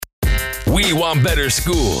We want better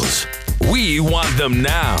schools. We want them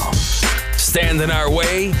now. Stand in our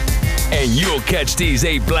way, and you'll catch these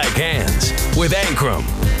 8 black hands with Ankrum,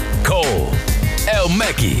 Cole, El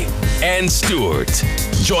Mekki, and Stewart.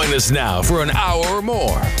 Join us now for an hour or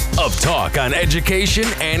more of talk on education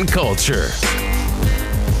and culture.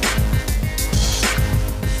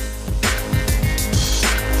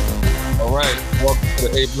 All right, welcome to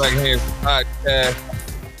the 8 Black Hands podcast.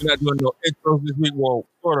 We're not doing no intros this week. Well,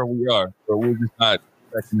 sort of we are, but we're just not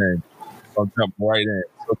second name. So I'm jumping right in.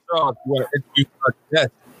 So Charles, you want to introduce our guest?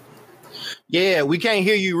 Yeah, we can't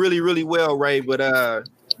hear you really, really well, Ray, but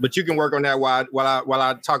you can work on that while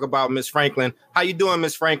I talk about Miss Franklin. How you doing,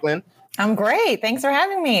 Miss Franklin? I'm great. Thanks for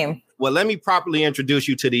having me. Well, let me properly introduce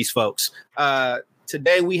you to these folks.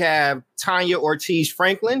 Today we have Tanya Ortiz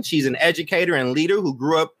Franklin. She's an educator and leader who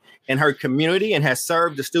grew up in her community and has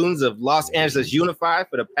served the students of Los Angeles Unified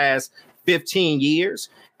for the past 15 years.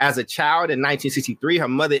 As a child in 1963, her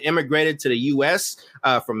mother immigrated to the U.S.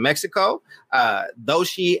 From Mexico. Though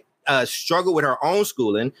she struggled with her own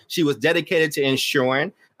schooling, she was dedicated to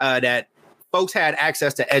ensuring that folks had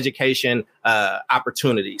access to education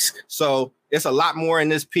opportunities. So it's a lot more in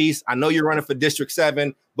this piece. I know you're running for District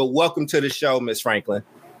 7, but welcome to the show, Ms. Franklin.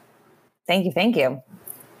 Thank you. Thank you.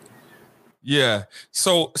 Yeah.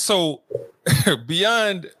 So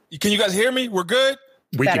beyond, can you guys hear me? We're good?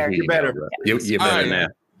 We Better. can hear you Better. now, you're better now.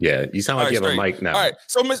 Yeah, you sound like you have a mic now. All right.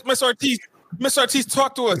 So Miss Ortiz,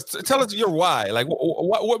 talk to us. Tell us your why. Like,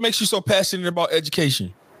 what makes you so passionate about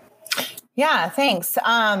education? Yeah, thanks.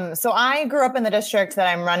 So I grew up in the district that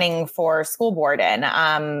I'm running for school board in.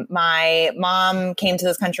 My mom came to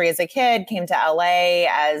this country as a kid, came to LA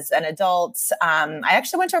as an adult. I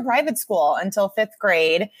actually went to a private school until 5th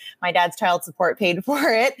grade. My dad's child support paid for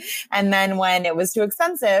it. And then when it was too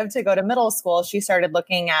expensive to go to middle school, she started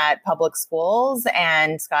looking at public schools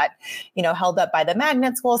and got, held up by the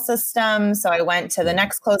magnet school system. So I went to the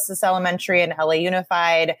next closest elementary in LA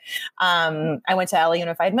Unified. I went to LA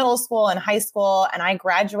Unified Middle School and high school, and I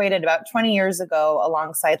graduated about 20 years ago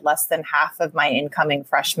alongside less than half of my incoming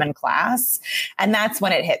freshman class. And that's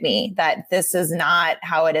when it hit me that this is not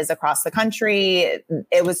how it is across the country.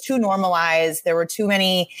 It was too normalized. There were too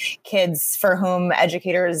many kids for whom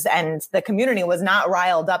educators and the community was not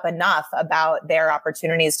riled up enough about their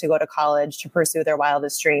opportunities to go to college, to pursue their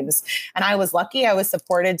wildest dreams. And I was lucky. I was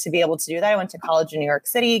supported to be able to do that. I went to college in New York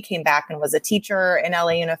City, came back and was a teacher in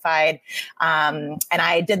LA Unified. And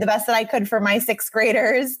I did the best that I could for my 6th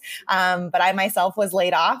graders. But I myself was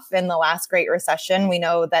laid off in the last Great Recession. We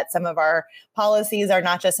know that some of our policies are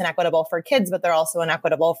not just inequitable for kids, but they're also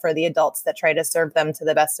inequitable for the adults that try to serve them to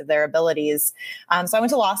the best of their abilities. So I went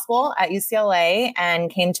to law school at UCLA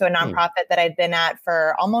and came to a nonprofit that I'd been at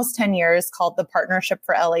for almost 10 years called the Partnership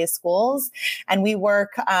for LA Schools. And we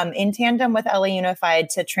work in tandem with LA Unified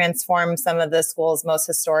to transform some of the schools most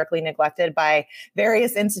historically neglected by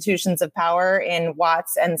various institutions of power in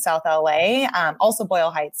Watts and South LA, also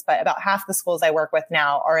Boyle Heights, but about half the schools I work with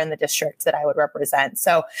now are in the district that I would represent.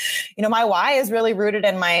 So, my why is really rooted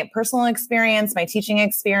in my personal experience, my teaching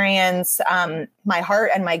experience, my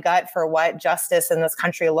heart and my gut for what justice in this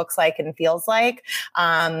country looks like and feels like.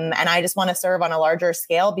 And I just want to serve on a larger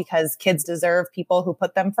scale because kids deserve people who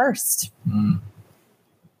put them first.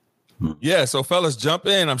 Yeah, so fellas, jump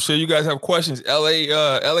in. I'm sure you guys have questions.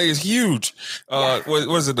 LA is huge.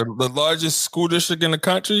 Was it the largest school district in the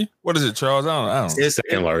country? What is it, Charles? I don't know. It's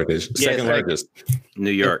second largest. Second largest. New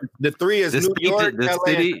York. The 3 is New York, the LA,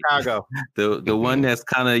 city, and Chicago. The one that's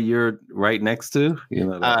kind of you're right next to.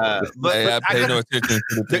 I pay no attention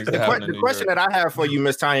to the things that happen in New York. The question that I have for you,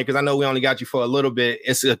 Miss Tanya, because I know we only got you for a little bit.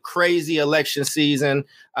 It's a crazy election season.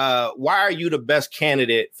 Why are you the best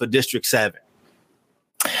candidate for District 7?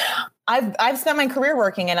 I've spent my career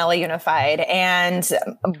working in LA Unified, and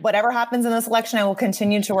whatever happens in this election, I will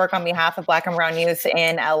continue to work on behalf of Black and brown youth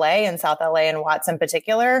in LA and South LA and Watts in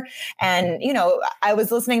particular. And, I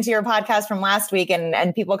was listening to your podcast from last week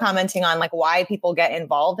and people commenting on like why people get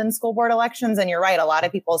involved in school board elections. And you're right. A lot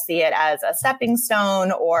of people see it as a stepping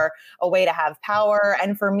stone or a way to have power.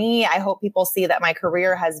 And for me, I hope people see that my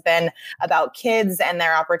career has been about kids and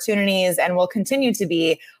their opportunities and will continue to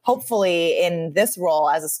be, hopefully, in this role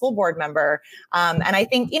as a school board member. And I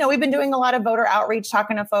think, we've been doing a lot of voter outreach,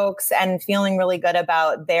 talking to folks and feeling really good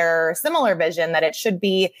about their similar vision that it should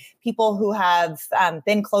be people who have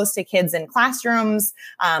been close to kids in classrooms,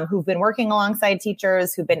 who've been working alongside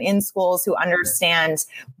teachers, who've been in schools, who understand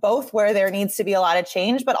both where there needs to be a lot of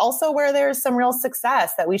change, but also where there's some real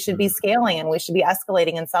success that we should be scaling and we should be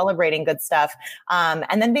escalating and celebrating good stuff.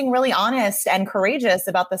 And then being really honest and courageous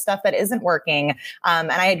about the stuff that isn't working.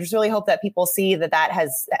 And I I just really hope that people see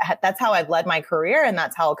that's how I've led my career, and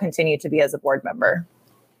that's how I'll continue to be as a board member.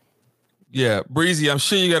 Yeah, Breezy, I'm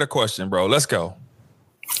sure you got a question, bro. Let's go.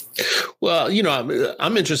 Well,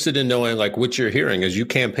 I'm interested in knowing like what you're hearing as you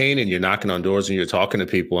campaign and you're knocking on doors and you're talking to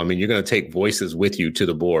people. I mean, you're going to take voices with you to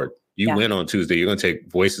the board. You win on Tuesday. You're going to take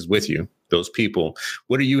voices with you, those people.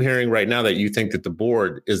 What are you hearing right now that you think that the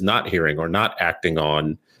board is not hearing or not acting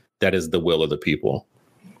on that is the will of the people?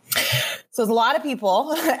 So there's a lot of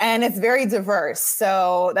people and it's very diverse.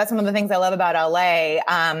 So that's one of the things I love about LA.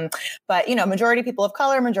 But, majority people of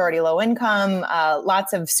color, majority low income,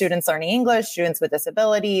 lots of students learning English, students with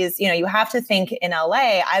disabilities. You have to think in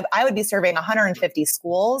LA, I would be serving 150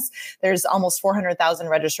 schools. There's almost 400,000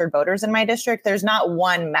 registered voters in my district. There's not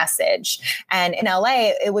one message. And in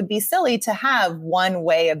LA, it would be silly to have one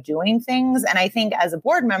way of doing things. And I think as a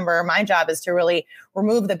board member, my job is to really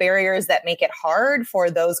remove the barriers that make it hard for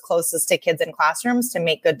those closest to kids in classrooms to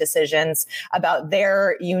make good decisions about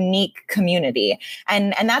their unique community.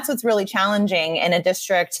 And that's what's really challenging in a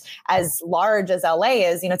district as large as LA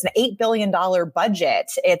is. It's an $8 billion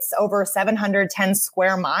budget. It's over 710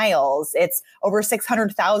 square miles. It's over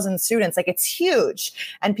 600,000 students. Like, it's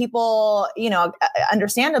huge. And people,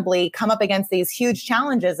 understandably come up against these huge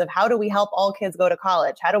challenges of how do we help all kids go to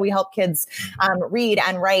college? How do we help kids read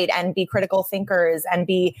and write and be critical thinkers and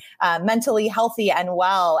be mentally healthy and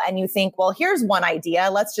well? And you think, well, here's one idea.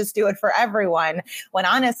 Let's just do it for everyone. When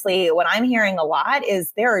honestly, what I'm hearing a lot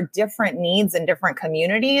is there are different needs in different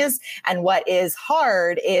communities. And what is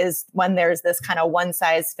hard is when there's this kind of one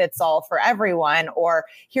size fits all for everyone, or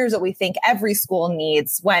here's what we think every school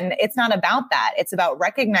needs, when it's not about that. It's about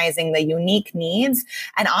recognizing the unique needs.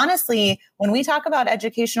 And honestly, when we talk about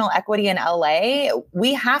educational equity in LA,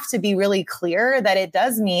 we have to be really clear that it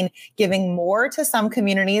does mean giving more to some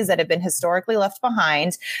communities that have been historically left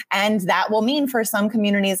behind. And that will mean for some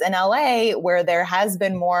communities in LA where there has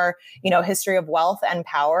been more, history of wealth and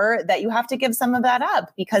power, that you have to give some of that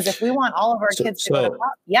up. Because if we want all of our kids to go to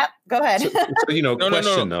college, go ahead.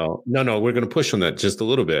 No, we're going to push on that just a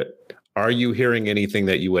little bit. Are you hearing anything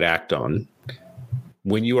that you would act on?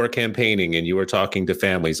 When you are campaigning and you are talking to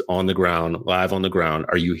families on the ground, live on the ground,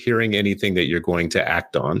 are you hearing anything that you're going to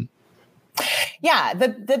act on? Yeah,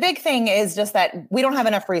 the big thing is just that we don't have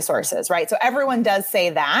enough resources, right? So everyone does say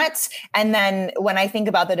that. And then when I think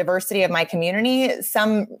about the diversity of my community,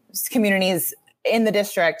 some communities in the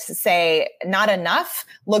district say not enough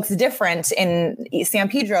looks different in San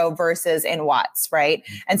Pedro versus in Watts, right?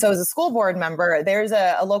 And so as a school board member, there's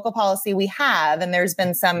a local policy we have, and there's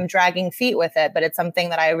been some dragging feet with it, but it's something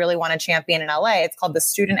that I really want to champion in LA. It's called the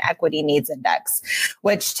Student Equity Needs Index,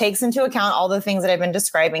 which takes into account all the things that I've been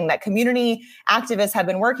describing that community activists have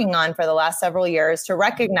been working on for the last several years to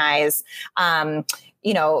recognize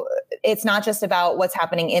it's not just about what's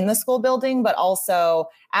happening in the school building, but also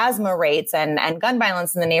asthma rates and gun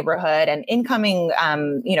violence in the neighborhood and incoming,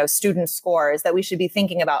 student scores, that we should be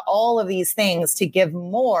thinking about all of these things to give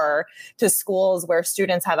more to schools where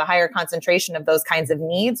students have a higher concentration of those kinds of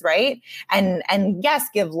needs, right? And yes,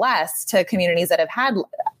 give less to communities that have had,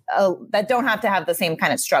 that don't have to have the same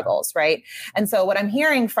kind of struggles, right? And so what I'm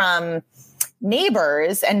hearing from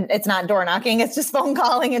neighbors, and it's not door knocking, it's just phone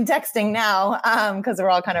calling and texting now, because we're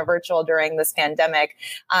all kind of virtual during this pandemic.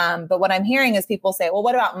 But what I'm hearing is people say, well,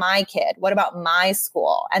 what about my kid? What about my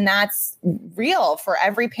school? And that's real for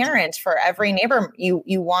every parent, for every neighbor. You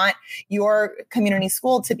want your community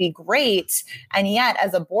school to be great. And yet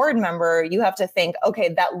as a board member, you have to think, okay,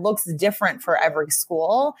 that looks different for every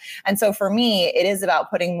school. And so for me, it is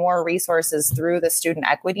about putting more resources through the Student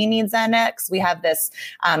Equity Needs Index. We have this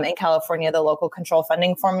in California, the local control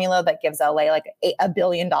funding formula that gives LA like $1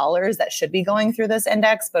 billion that should be going through this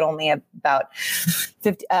index, but only about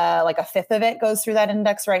 50, like a fifth of it goes through that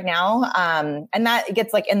index right now. And that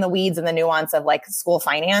gets like in the weeds and the nuance of like school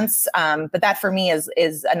finance. But that for me is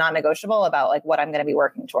a non-negotiable about like what I'm going to be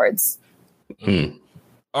working towards.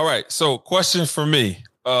 All right. So question for me,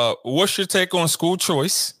 what's your take on school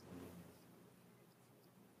choice?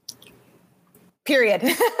 Period.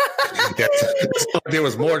 There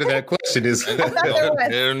was more to that question.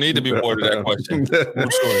 There need to be more to that question.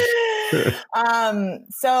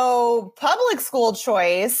 So public school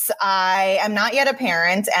choice, I am not yet a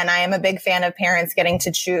parent, and I am a big fan of parents getting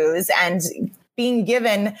to choose. And being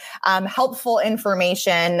given helpful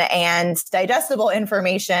information and digestible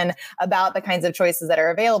information about the kinds of choices that are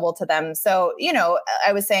available to them. So,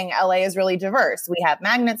 I was saying LA is really diverse. We have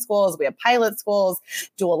magnet schools, we have pilot schools,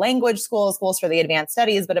 dual language schools, schools for the advanced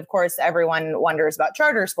studies. But of course, everyone wonders about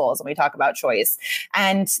charter schools when we talk about choice.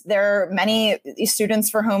 And there are many students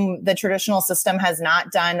for whom the traditional system has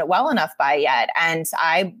not done well enough by yet. And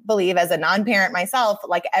I believe, as a non-parent myself,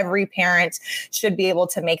 like every parent should be able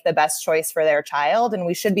to make the best choice for their child. And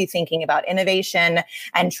we should be thinking about innovation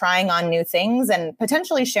and trying on new things and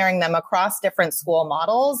potentially sharing them across different school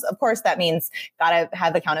models. Of course, that means got to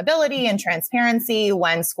have accountability and transparency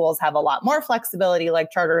when schools have a lot more flexibility,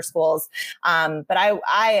 like charter schools. But I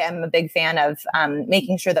am a big fan of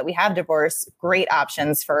making sure that we have diverse, great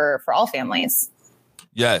options for all families.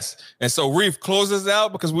 Yes. And so Reef, close us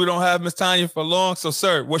out because we don't have Ms. Tanya for long. So,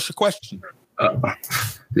 sir, what's your question?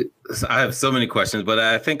 I have so many questions, but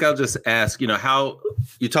I think I'll just ask, how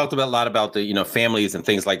you talked about a lot about the, families and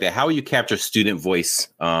things like that. How will you capture student voice?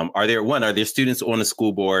 Are there students on the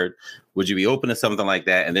school board? Would you be open to something like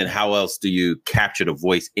that? And then how else do you capture the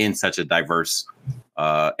voice in such a diverse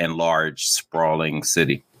and large, sprawling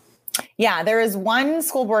city? Yeah, there is one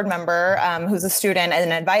school board member who's a student in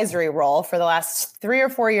an advisory role. For the last 3 or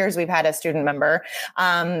 4 years, we've had a student member.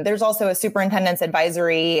 There's also a superintendent's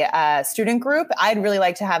advisory student group. I'd really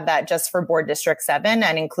like to have that just for Board District 7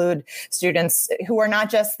 and include students who are not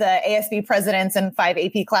just the ASB presidents and 5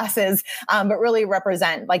 AP classes, but really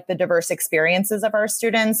represent like the diverse experiences of our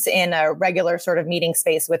students in a regular sort of meeting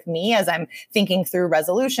space with me as I'm thinking through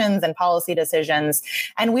resolutions and policy decisions.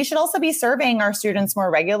 And we should also be surveying our students more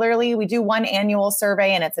regularly. We do one annual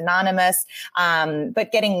survey and it's anonymous,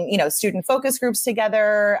 but getting, student focus groups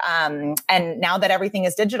together. And now that everything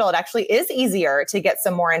is digital, it actually is easier to get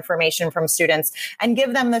some more information from students and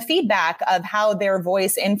give them the feedback of how their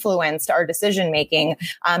voice influenced our decision-making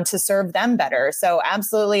to serve them better. So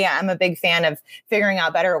absolutely, I'm a big fan of figuring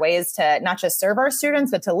out better ways to not just serve our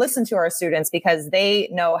students, but to listen to our students because they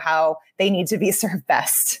know how they need to be served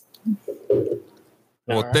best.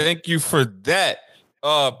 Well, thank you for that.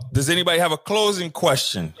 Does anybody have a closing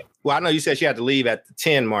question? Well, I know you said she had to leave at the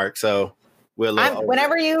 10 mark, so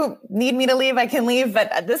whenever you need me to leave, I can leave,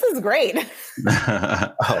 but this is great.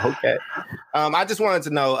 Okay. I just wanted to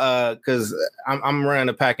know, because I'm running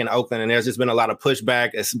a pack in Oakland, and there's just been a lot of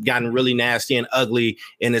pushback. It's gotten really nasty and ugly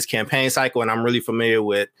in this campaign cycle, and I'm really familiar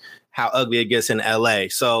with how ugly it gets in LA.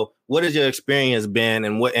 So what has your experience been,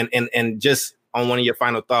 and what and just on one of your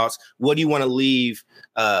final thoughts, what do you want to leave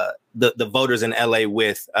the voters in LA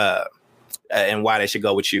with and why they should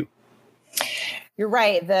go with you? You're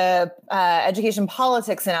right. The education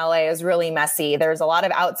politics in LA is really messy. There's a lot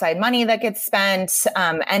of outside money that gets spent.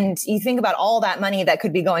 And you think about all that money that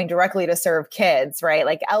could be going directly to serve kids, right?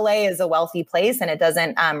 Like LA is a wealthy place and it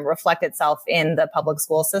doesn't reflect itself in the public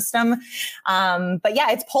school system. But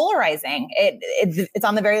yeah, it's polarizing. It's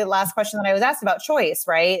on the very last question that I was asked about choice,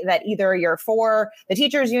 right? That either you're for the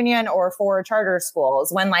teachers union or for charter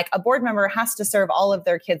schools, when like a board member has to serve all of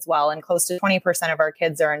their kids well, and close to 20% of our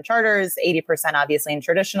kids are in charters, 80% obviously in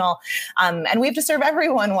traditional. And we have to serve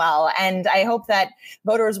everyone well. And I hope that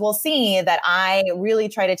voters will see that I really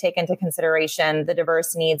try to take into consideration the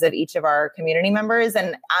diverse needs of each of our community members.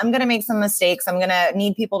 And I'm going to make some mistakes. I'm going to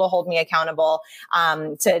need people to hold me accountable,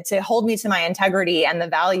 to hold me to my integrity and the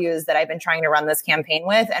values that I've been trying to run this campaign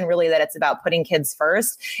with. And really that it's about putting kids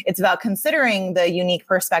first. It's about considering the unique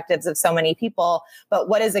perspectives of so many people. But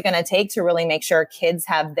what is it going to take to really make sure kids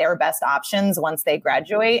have their best options once they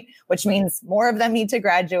graduate, which means more of them need to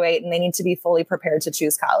graduate and they need to be fully prepared to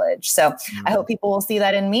choose college. So I hope people will see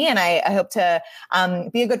that in me. And I hope to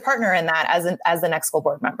be a good partner in that as the next school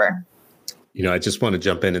board member. I just want to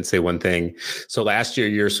jump in and say one thing. So last year,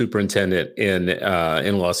 your superintendent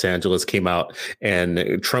in Los Angeles came out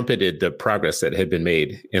and trumpeted the progress that had been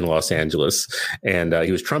made in Los Angeles. And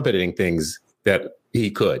he was trumpeting things that he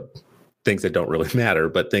could. Things that don't really matter,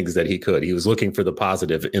 but things that he could. He was looking for the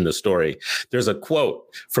positive in the story. There's a quote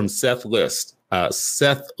from Seth Litt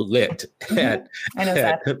at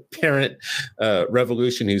Parent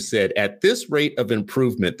Revolution, who said, "At this rate of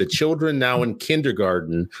improvement, the children now in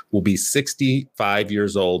kindergarten will be 65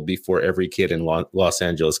 years old before every kid in Los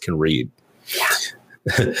Angeles can read."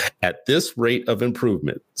 Yeah. At this rate of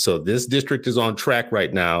improvement. So this district is on track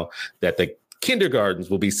right now that the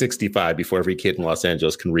kindergartens will be 65 before every kid in Los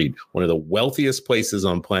Angeles can read. One of the wealthiest places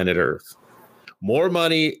on planet Earth. More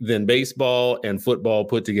money than baseball and football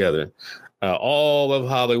put together. All of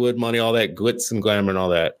Hollywood money, all that glitz and glamour and all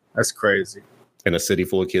that. That's crazy. in a city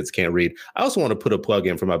full of kids can't read. I also want to put a plug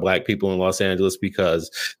in for my Black people in Los Angeles because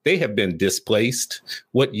they have been displaced.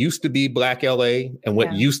 What used to be Black LA and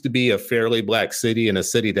what used to be a fairly Black city and a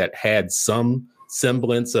city that had some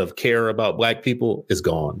semblance of care about Black people is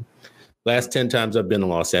gone. Last 10 times I've been in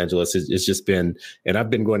Los Angeles, it's just been, and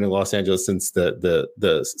I've been going to Los Angeles since the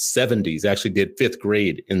 70s. Actually did 5th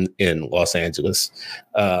grade in Los Angeles.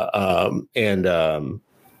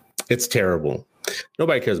 It's terrible.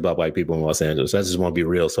 Nobody cares about Black people in Los Angeles. I just want to be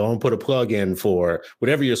real. So I want to put a plug in for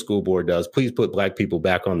whatever your school board does. Please put Black people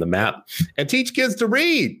back on the map and teach kids to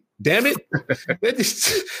read. Damn it.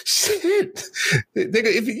 Shit.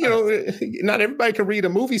 If not everybody can read a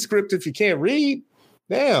movie script if you can't read.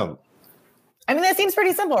 Damn. I mean, that seems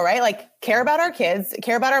pretty simple, right? Like, care about our kids,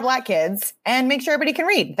 care about our Black kids, and make sure everybody can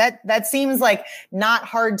read. That seems like not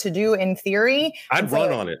hard to do in theory. I'd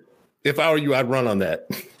run on it. If I were you, I'd run on that.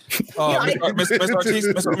 Miss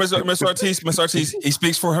Ortiz, he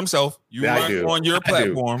speaks for himself. You run on your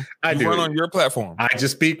platform. I do. Run on your platform. I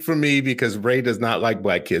just speak for me because Ray does not like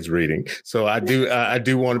Black kids reading. So I do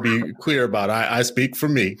want to be clear about it. I speak for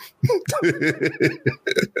me.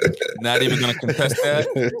 Not even going to contest that.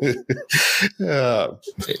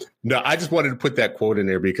 No, I just wanted to put that quote in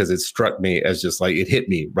there because it struck me as just like it hit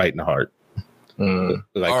me right in the heart. All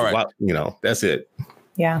right. Wow, that's it.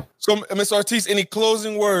 Yeah. So, Ms. Ortiz, any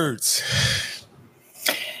closing words?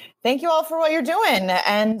 Thank you all for what you're doing.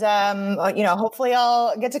 And, hopefully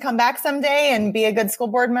I'll get to come back someday and be a good school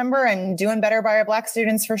board member and doing better by our Black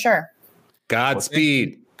students for sure.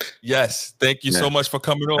 Godspeed. Yes. Thank you so much for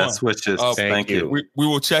coming on. Best wishes. Thank you. We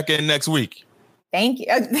will check in next week. Thank you.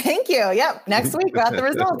 Thank you. Yep. Next week, we'll have the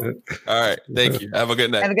results. All right. Thank you. Have a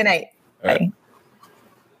good night. Have a good night. Bye.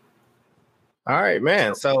 All right,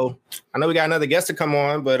 man. So I know we got another guest to come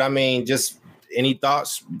on, but I mean, just any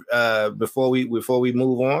thoughts before we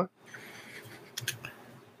move on?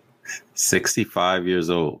 65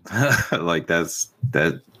 years old. Like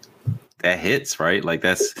that hits, right? Like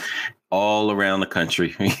that's all around the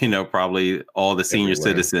country, probably all the senior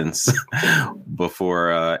citizens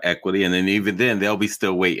before equity. And then even then they'll be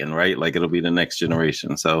still waiting, right? Like it'll be the next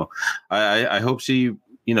generation. So I hope she,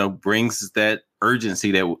 brings that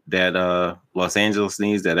urgency that Los Angeles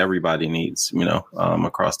needs, that everybody needs,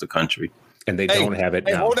 across the country. And they don't have it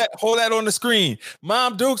now. Hold that on the screen.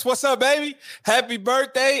 Mom Dukes, what's up, baby? Happy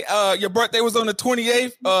birthday. Your birthday was on the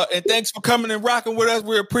 28th. And thanks for coming and rocking with us.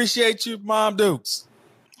 We appreciate you, Mom Dukes.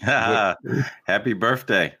 Happy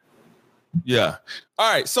birthday. Yeah.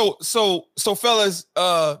 All right. So fellas,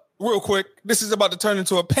 real quick, this is about to turn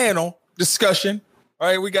into a panel discussion. All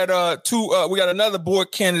right, we got we got another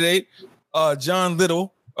board candidate, John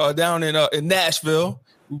Little, down in Nashville.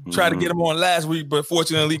 We tried to get him on last week, but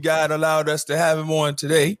fortunately, God allowed us to have him on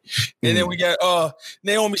today. And then we got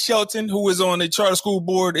Naomi Shelton, who is on the charter school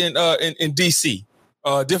board in DC.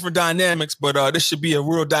 Different dynamics, but this should be a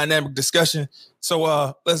real dynamic discussion.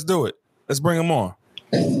 So let's do it. Let's bring him on.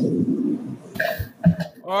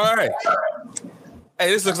 All right. Hey,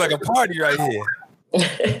 this looks like a party right here.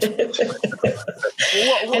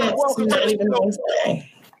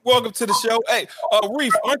 Welcome to the show. Hey,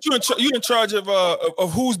 Reef, aren't you in charge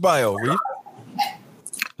of whose bio, Reef?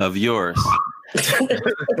 Of yours.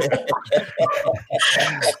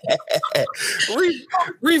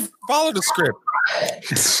 Reef, follow the script.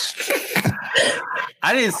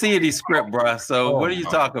 I didn't see any script, bro. So what are you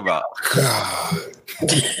talking about?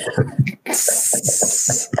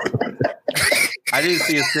 I didn't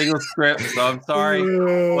see a single script, so I'm sorry.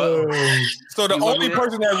 So the only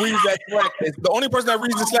person that reads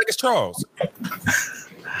the Slack is Charles.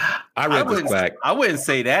 I read the Slack. I wouldn't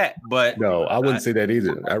say that, but no, I wouldn't say that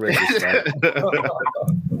either. I read the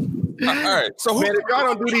Slack. All right. So man, if y'all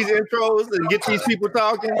don't do these intros and get these people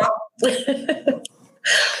talking,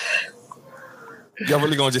 y'all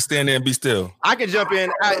really gonna just stand there and be still? I can jump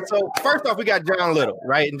in. So first off, we got John Little,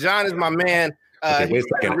 right? And John is my man. Okay, wait a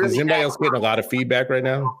second. Really, is anybody else getting a lot of feedback right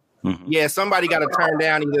now? Mm-hmm. Yeah, somebody got to turn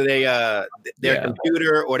down either their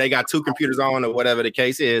computer or they got two computers on or whatever the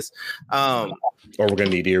case is. Or we're gonna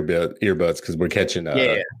need earbuds because we're catching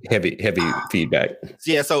heavy feedback.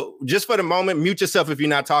 Yeah, so just for the moment, mute yourself if you're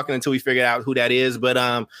not talking until we figure out who that is.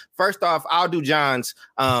 But first off, I'll do John's.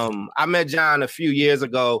 I met John a few years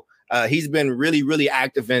ago. He's been really, really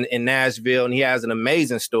active in Nashville, and he has an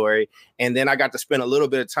amazing story. And then I got to spend a little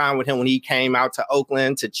bit of time with him when he came out to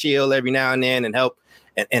Oakland to chill every now and then and help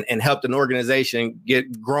an organization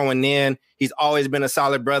get growing in. He's always been a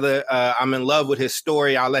solid brother. I'm in love with his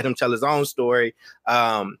story. I'll let him tell his own story.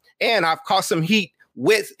 And I've caught some heat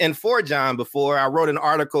with and for John before. I wrote an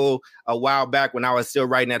article a while back when I was still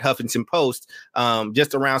writing at Huffington Post,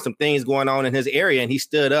 just around some things going on in his area. And he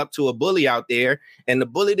stood up to a bully out there, and the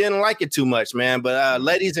bully didn't like it too much, man. But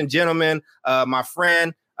ladies and gentlemen, my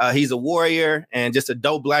friend, he's a warrior and just a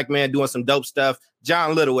dope black man doing some dope stuff.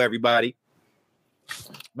 John Little, everybody.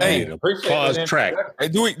 Hey, applause track. Hey,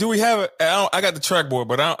 do we have it? I got the track board,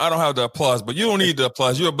 but I don't have the applause. But you don't need the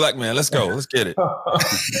applause. You're a black man. Let's go. Let's get it.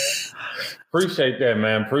 Appreciate that,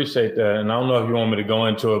 man. Appreciate that. And I don't know if you want me to go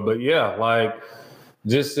into it, but yeah, like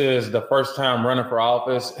this is the first time running for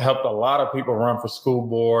office. Helped a lot of people run for school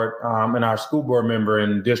board. And our school board member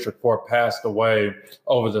in District 4 passed away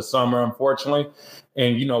over the summer, unfortunately.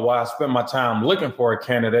 And you know, while I spent my time looking for a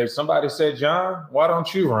candidate, somebody said, John, why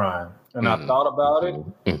don't you run? And I thought about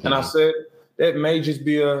it, and I said, that may just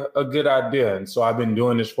be a good idea. And so I've been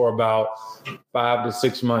doing this for about 5 to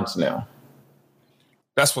 6 months now.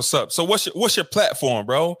 That's what's up. So what's your platform,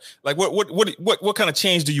 bro? Like what kind of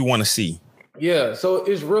change do you want to see? Yeah, so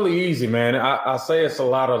it's really easy, man. I say it's a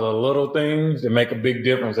lot of the little things that make a big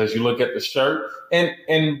difference as you look at the shirt.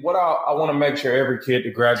 And what I want to make sure every kid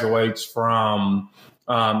that graduates from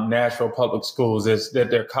Nashville Public Schools is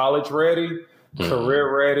that they're college ready,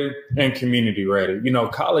 career ready, and community ready. You know,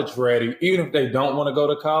 college ready, even if they don't want to go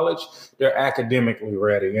to college, they're academically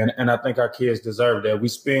ready. And I think our kids deserve that. We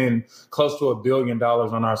spend close to $1 billion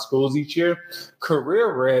on our schools each year.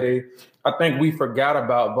 Career ready, I think we forgot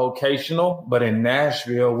about vocational, but in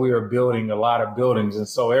Nashville, we are building a lot of buildings. And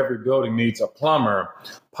so every building needs a plumber,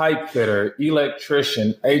 pipe fitter,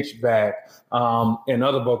 electrician, HVAC, and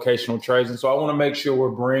other vocational trades. And so I want to make sure we're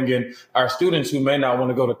bringing our students who may not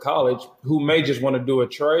want to go to college, who may just want to do a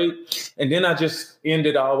trade. And then I just end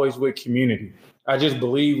it always with community. I just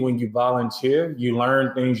believe when you volunteer, you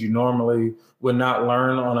learn things you normally would not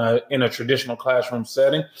learn in a traditional classroom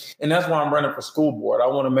setting. And that's why I'm running for school board. I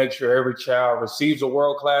want to make sure every child receives a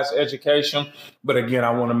world-class education. But again,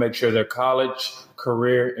 I want to make sure they're college,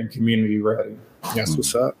 career, and community ready. That's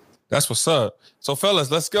what's up. That's what's up. So,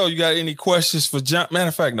 fellas, let's go. You got any questions for John? Matter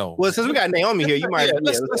of fact, no. Well, since we got Naomi here, you might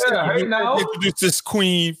let's introduce this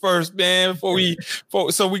queen first, man, so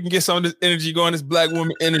we can get some of this energy going, this black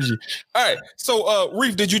woman energy. All right. So,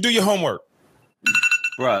 Reef, did you do your homework?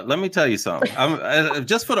 Bro, let me tell you something. I'm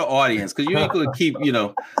just for the audience, because you ain't gonna keep,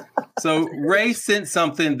 So Ray sent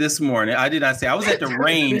something this morning. I did not say I was at the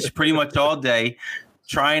range pretty much all day,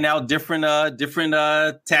 trying out different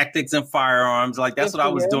tactics and firearms. Like that's what I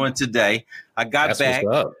was doing today. I got back.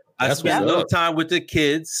 I spent a little time with the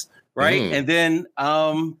kids, right? And then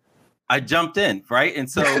I jumped in, right?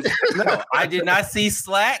 And so no, I did not see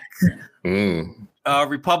Slack,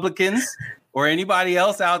 Republicans, or anybody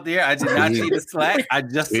else out there. I did not see the Slack. I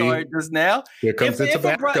just saw it just now. Here comes the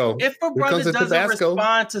Tabasco. If a brother doesn't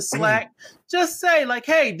respond to Slack, just say like,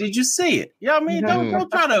 "Hey, did you see it?" You know what I mean?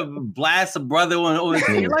 Don't try to blast a brother on like,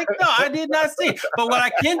 "No, I did not see it." But what I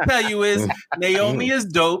can tell you is Naomi is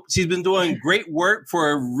dope. She's been doing great work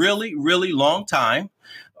for a really, really long time.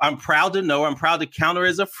 I'm proud to know her. I'm proud to count her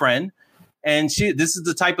as a friend. And this is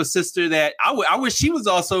the type of sister that I wish she was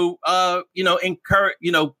also, encourage,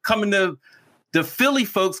 coming to the Philly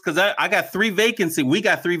folks, because I got 3 vacancies. We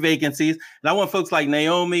got 3 vacancies. And I want folks like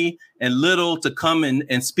Naomi and Little to come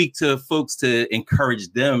and speak to folks to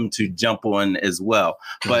encourage them to jump on as well.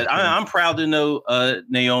 But I'm proud to know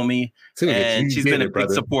Naomi, and she's been a big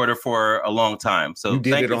supporter for a long time. So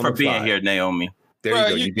thank you for being here, Naomi. There you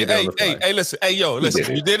go. You did it on the fly. Hey,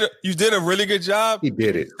 listen. You did it. You did a really good job. He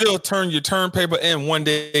did it. Still turn your term paper in one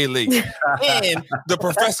day late, and the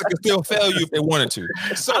professor could still fail you if they wanted to.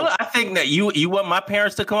 So I think that you want my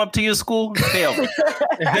parents to come up to your school. Fail me.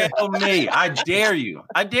 Fail me. I dare you.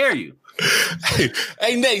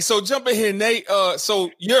 Hey, Nate. So jump in here, Nate.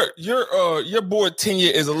 So your board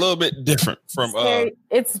tenure is a little bit different from.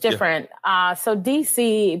 It's different. Yeah. So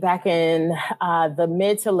DC back in the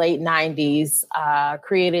mid to late 90s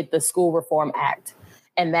created the School Reform Act,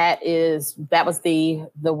 and that was the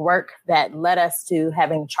work that led us to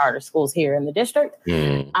having charter schools here in the district.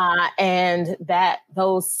 And that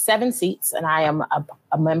those 7 seats, and I am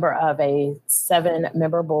a member of a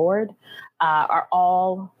 7-member board, are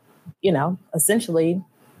all essentially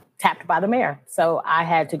tapped by the mayor. So I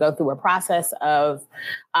had to go through a process of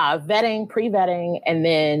vetting, pre-vetting, and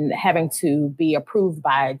then having to be approved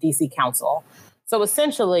by DC Council. So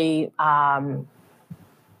essentially, I'm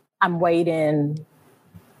weighed in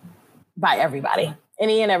by everybody.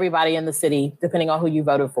 Any and everybody in the city, depending on who you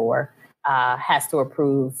voted for, has to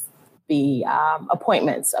approve the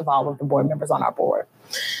appointments of all of the board members on our board.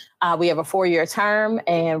 We have a 4-year term,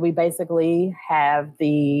 and we basically have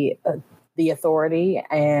the the authority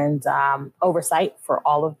and oversight for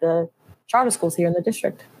all of the charter schools here in the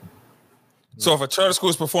district. So if a charter school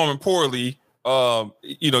is performing poorly,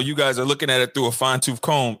 you guys are looking at it through a fine-tooth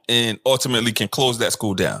comb and ultimately can close that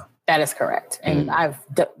school down. That is correct. And I've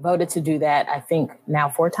voted to do that, I think, now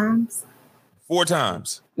 4 times. 4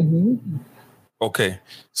 times? Mm-hmm. Okay.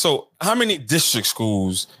 So how many district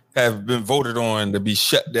schools have been voted on to be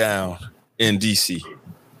shut down in D.C.?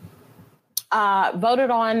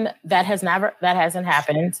 Voted on, that hasn't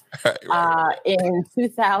happened. Right. In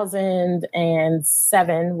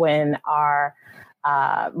 2007, when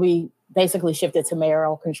we basically shifted to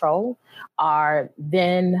mayoral control, our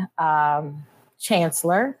then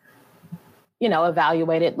chancellor,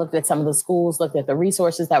 evaluated, looked at some of the schools, looked at the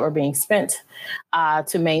resources that were being spent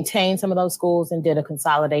to maintain some of those schools, and did a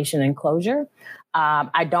consolidation and closure.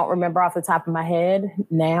 I don't remember off the top of my head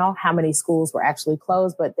now how many schools were actually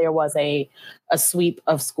closed, but there was a sweep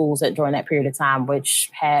of schools during that period of time,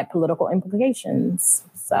 which had political implications.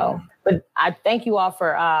 So, but I thank you all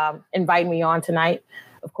for inviting me on tonight.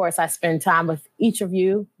 Of course, I spend time with each of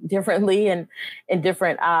you differently and in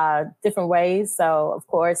different ways. So, of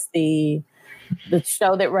course, the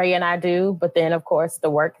show that Ray and I do, but then, of course, the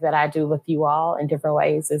work that I do with you all in different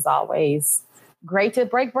ways is always great to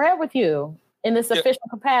break bread with you in this official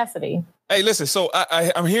capacity. Hey, listen, so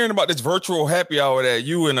I'm hearing about this virtual happy hour that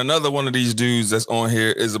you and another one of these dudes that's on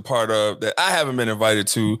here is a part of that I haven't been invited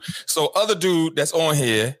to. So other dude that's on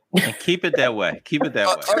here. And keep it that way. Keep it that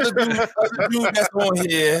way. Other dude that's on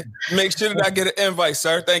here, make sure that I get an invite,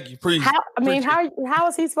 sir. Thank you. How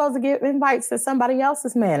is he supposed to get invites that somebody else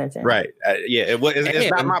is managing? Right.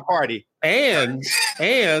 It's not my party. And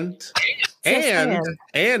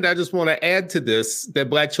I just want to add to this that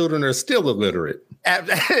Black children are still illiterate.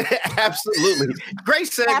 Absolutely. Great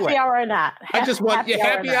segue. Happy hour or not. I just want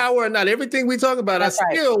happy hour or not. Everything we talk about, that's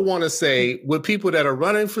I still want to say with people that are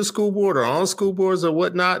running for school board or on school boards or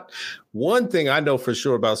whatnot, one thing I know for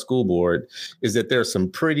sure about school board is that there's some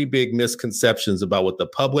pretty big misconceptions about what the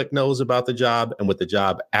public knows about the job and what the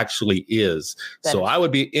job actually is. So I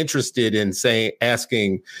would be interested in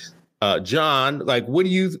asking John, like, what are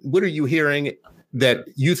you hearing that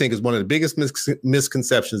you think is one of the biggest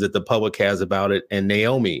misconceptions that the public has about it? And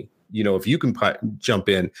Naomi, if you can jump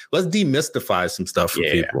in, let's demystify some stuff for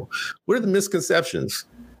people. What are the misconceptions?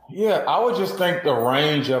 Yeah, I would just think the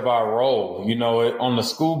range of our role. On the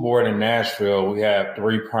school board in Nashville, we have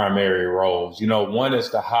 3 primary roles. One is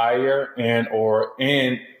to hire and or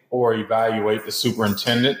evaluate the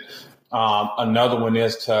superintendent. Another one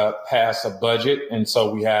is to pass a budget. And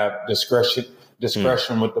so we have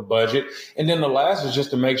discretion with the budget. And then the last is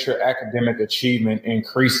just to make sure academic achievement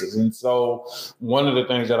increases. And so one of the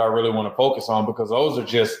things that I really want to focus on, because those are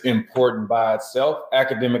just important by itself,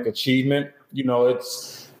 academic achievement,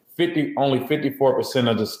 it's only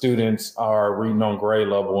 54% of the students are reading on grade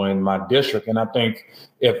level in my district. And I think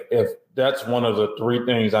if that's one of the 3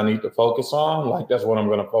 things I need to focus on, like that's what I'm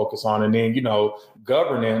going to focus on. And then,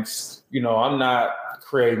 governance, I'm not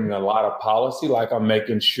creating a lot of policy. Like I'm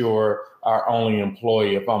making sure our only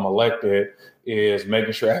employee, if I'm elected, is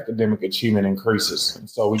making sure academic achievement increases. And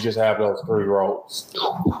so we just have those 3 roles.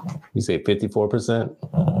 You say 54%?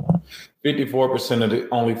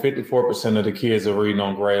 54% of the kids are reading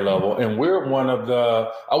on grade level. And we're one of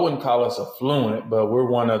the, I wouldn't call us affluent, but we're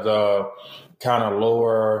one of the kind of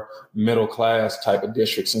lower middle class type of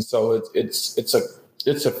districts. And so it's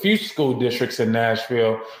a few school districts in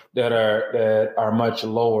Nashville that are much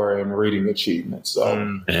lower in reading achievement.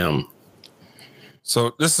 So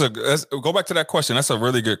So let's go back to that question. That's a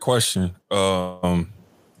really good question.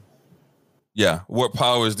 What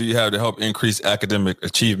powers do you have to help increase academic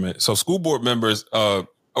achievement? So school board members, so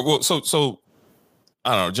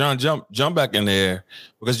I don't know, John, jump back in there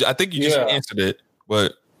because I think you just answered it,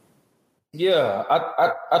 but. Yeah,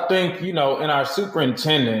 I think, in our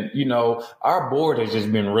superintendent, our board has just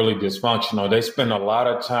been really dysfunctional. They spend a lot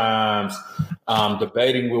of times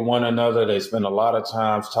debating with one another. They spend a lot of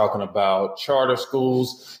times talking about charter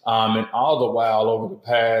schools. And all the while over the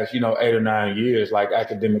past, 8 or 9 years, like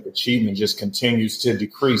academic achievement just continues to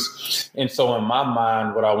decrease. And so in my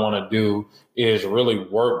mind, what I want to do is really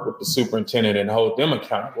work with the superintendent and hold them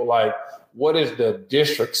accountable. Like, what is the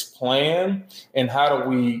district's plan and how do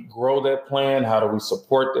we grow that plan? How do we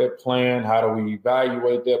support that plan? How do we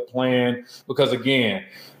evaluate that plan? Because again,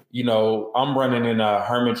 I'm running in a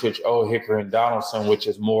Hermitage, Old Hickory, and Donaldson, which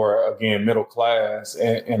is more, again, middle class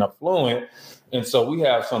and affluent. And so we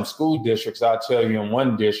have some school districts, I'll tell you, in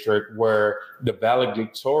one district where the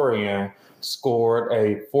valedictorian scored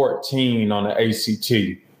a 14 on the ACT.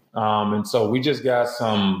 And so we just got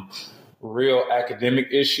some real academic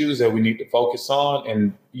issues that we need to focus on.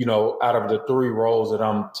 And, you know, out of the 3 roles that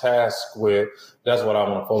I'm tasked with, that's what I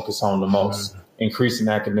want to focus on the most, increasing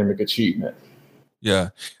academic achievement. Yeah.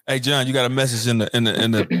 Hey, John, you got a message in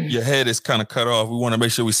the your head is kind of cut off. We want to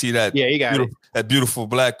make sure we see that. Yeah, you got that beautiful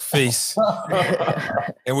black face.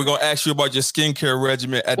 And we're going to ask you about your skincare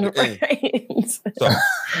regimen at the end. So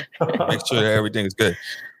make sure that everything is good.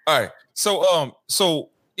 All right. So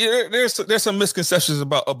there's some misconceptions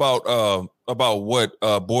about what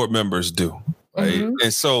board members do. Right. Mm-hmm.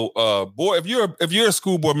 And so, if you're a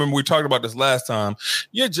school board member, we talked about this last time,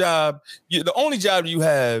 your job, the only job you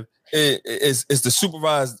have is to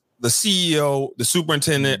supervise the CEO, the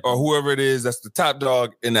superintendent, or whoever it is that's the top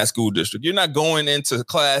dog in that school district. You're not going into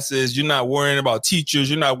classes. You're not worrying about teachers.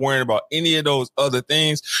 You're not worrying about any of those other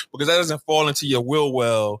things, because that doesn't fall into your will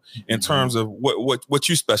well in terms of what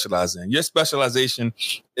you specialize in. Your specialization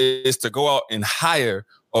is to go out and hire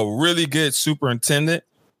a really good superintendent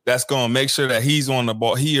that's going to make sure that he's on the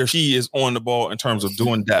ball. He or she is on the ball in terms of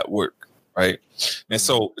doing that work. Right. And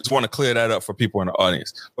so just want to clear that up for people in the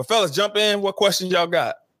audience. But fellas, jump in. What questions y'all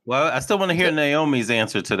got? Well, I still want to hear Naomi's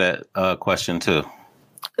answer to that question too.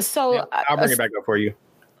 So I'll bring it back up for you.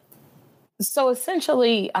 So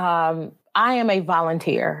essentially, I am a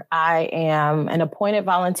volunteer. I am an appointed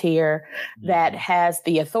volunteer that has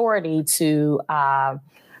the authority to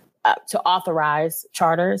authorize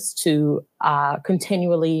charters, to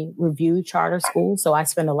continually review charter schools. So I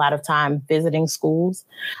spend a lot of time visiting schools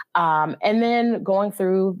and then going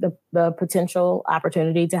through the potential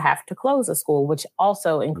opportunity to have to close a school, which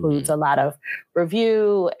also includes a lot of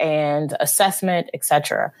review and assessment, et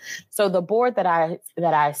cetera. So the board that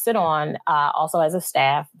I sit on also has a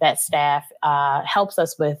staff. That staff helps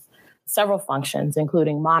us with several functions,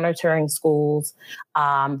 including monitoring schools,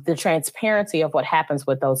 the transparency of what happens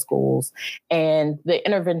with those schools, and the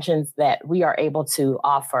interventions that we are able to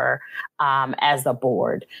offer as a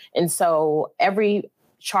board. And so every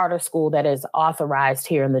charter school that is authorized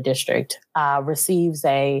here in the district receives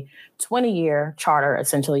a 20-year charter,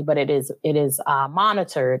 essentially, but it is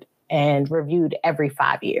monitored and reviewed every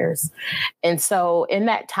 5 years. And so in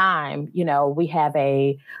that time, you know, we have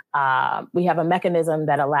a mechanism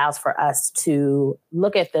that allows for us to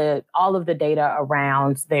look at all of the data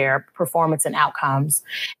around their performance and outcomes.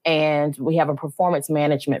 And we have a performance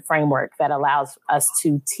management framework that allows us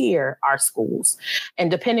to tier our schools. And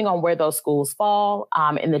depending on where those schools fall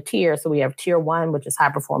in the tier, so we have tier 1, which is high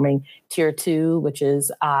performing, tier 2, which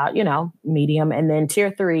is, medium, and then tier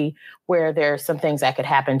 3, where there's some things that could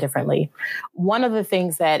happen differently. One of the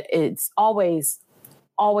things that it's always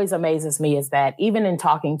amazes me is that even in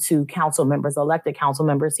talking to council members, elected council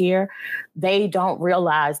members here, they don't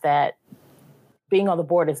realize that being on the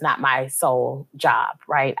board is not my sole job,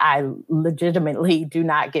 right? I legitimately do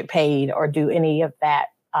not get paid or do any of that.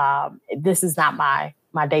 This is not my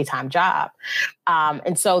daytime job.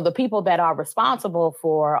 And so the people that are responsible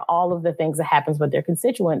for all of the things that happens with their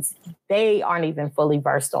constituents, they aren't even fully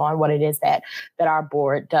versed on what it is that our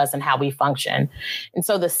board does and how we function. And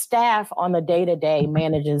so the staff on the day-to-day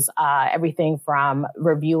manages everything from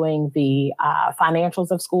reviewing the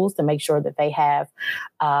financials of schools to make sure that they have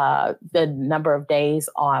the number of days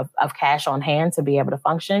of cash on hand to be able to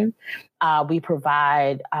function. We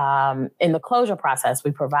provide, in the closure process,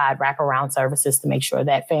 we provide wraparound services to make sure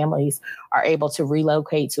that families are able to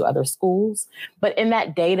relocate to other schools. But in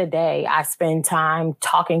that day-to-day, I spend time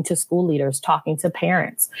talking to school leaders, talking to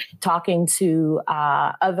parents, talking to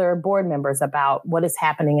other board members about what is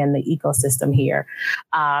happening in the ecosystem here.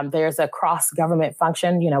 There's a cross-government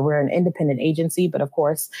function. You know, we're an independent agency, but of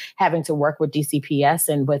course, having to work with DCPS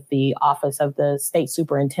and with the Office of the State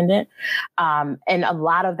Superintendent. And a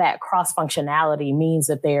lot of that cross-functionality means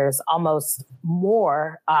that there's almost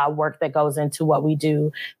more work that goes into what we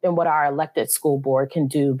do than what our elected school board can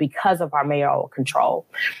do because of our mayoral control.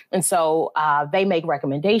 And so they make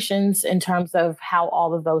recommendations in terms of how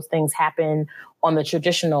all of those things happen on the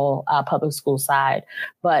traditional public school side.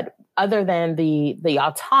 But other than the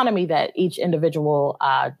autonomy that each individual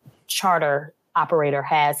charter operator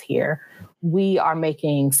has here, we are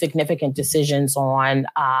making significant decisions on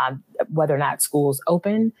whether or not schools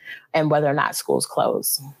open and whether or not schools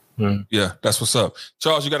close. Yeah, that's what's up.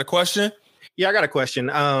 Charles, you got a question? Yeah, I got a question.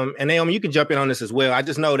 And Naomi, you can jump in on this as well. I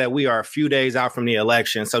just know that we are a few days out from the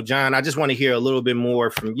election. So, John, I just want to hear a little bit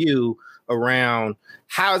more from you around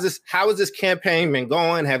how is this campaign been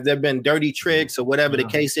going? Have there been dirty tricks or whatever the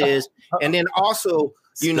case is? And then also,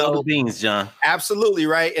 beans, John. Absolutely,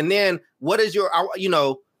 right. And then what is your,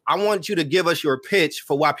 I want you to give us your pitch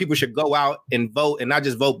for why people should go out and vote, and not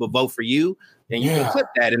just vote, but vote for you. And you can clip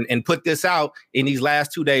that and put this out in these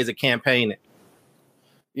last 2 days of campaigning.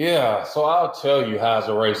 Yeah, so I'll tell you how's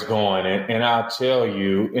the race going, and I'll tell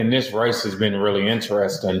you, and this race has been really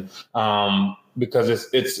interesting because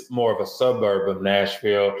it's more of a suburb of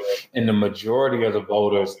Nashville, and the majority of the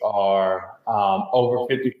voters are over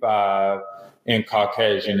 55 and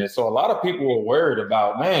Caucasian. And so a lot of people were worried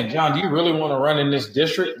about, man, John, do you really want to run in this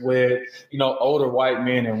district with, older white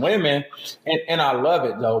men and women? And I love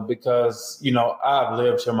it, though, because, I've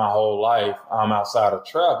lived here my whole life outside of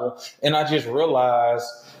travel. And I just realized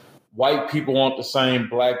white people want the same,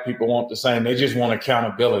 black people want the same. They just want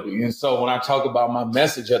accountability. And so when I talk about my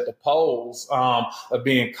message at the polls of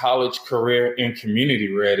being college, career, and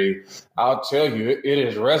community ready, I'll tell you, it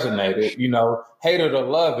has resonated. Hate it or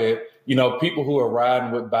love it. People who are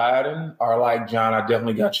riding with Biden are like, John, I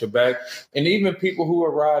definitely got your back. And even people who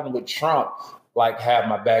are riding with Trump, have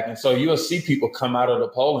my back. And so you'll see people come out of the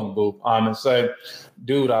polling booth and say,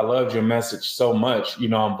 dude, I loved your message so much.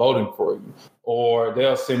 I'm voting for you. Or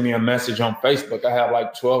they'll send me a message on Facebook. I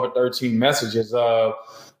have 12 or 13 messages of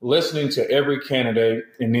listening to every candidate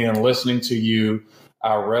and then listening to you.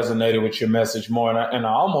 I resonated with your message more. And I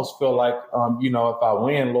almost feel like, if I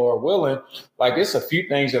win, Lord willing, it's a few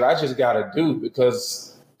things that I just got to do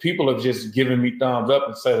because people have just given me thumbs up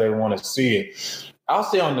and say they want to see it. I'll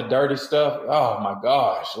say on the dirty stuff, oh my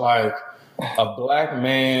gosh, a black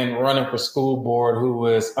man running for school board who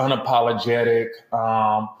is unapologetic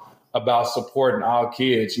about supporting all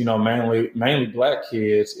kids, mainly black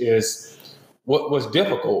kids, is what was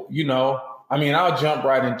difficult, I'll jump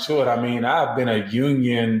right into it. I've been a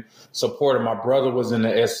union supporter. My brother was in the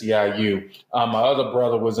SEIU. My other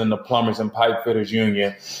brother was in the Plumbers and Pipe Fitters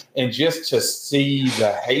Union. And just to see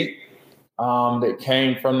the hate that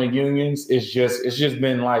came from the unions, it's just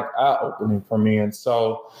been eye-opening for me. And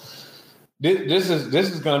so this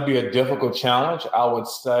is going to be a difficult challenge, I would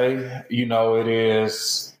say. It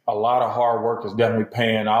is a lot of hard work is definitely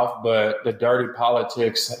paying off, but the dirty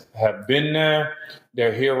politics have been there.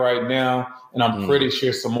 They're here right now, and I'm pretty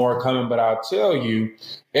sure some more are coming. But I'll tell you,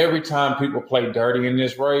 every time people play dirty in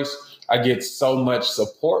this race, I get so much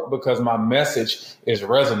support because my message is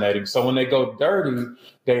resonating. So when they go dirty,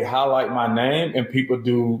 they highlight my name and people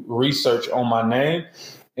do research on my name,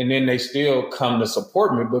 and then they still come to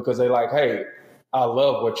support me because they like, hey, I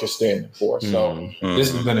love what you're standing for. So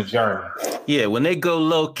this has been a journey. Yeah, when they go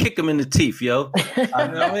low, kick them in the teeth, yo. I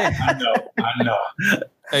know.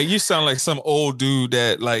 Hey, you sound like some old dude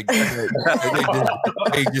that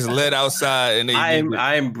they just let outside and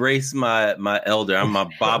I embrace my elder. I'm my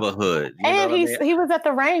Babahood. And he was at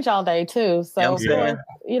the range all day too. So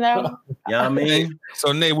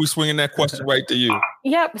So Nate, we're swinging that question right to you.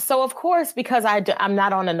 Yep. So of course, because I'm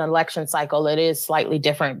not on an election cycle, it is slightly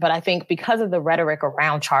different. But I think because of the rhetoric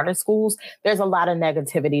around charter schools, there's a lot of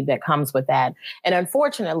negativity that comes with that. And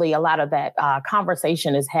unfortunately, a lot of that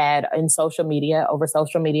conversation is had in social media, over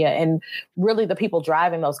social media. And really the people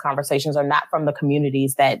driving those conversations are not from the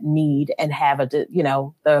communities that need and have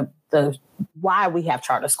the why we have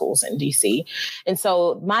charter schools in DC. And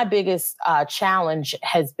so my biggest challenge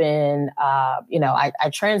has been, I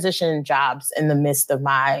transitioned jobs in the midst of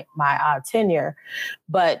my tenure,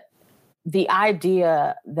 but the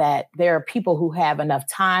idea that there are people who have enough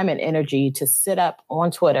time and energy to sit up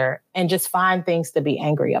on Twitter and just find things to be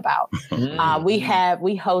angry about. We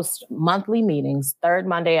host monthly meetings, third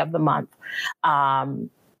Monday of the month,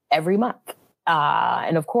 every month.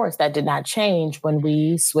 And of course, that did not change when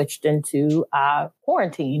we switched into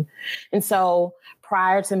quarantine. And so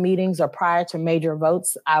prior to meetings or prior to major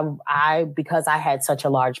votes, I because I had such a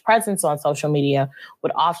large presence on social media,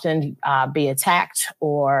 would often be attacked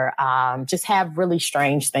or just have really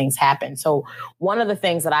strange things happen. So one of the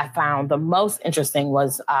things that I found the most interesting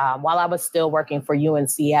was while I was still working for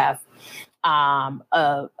UNCF,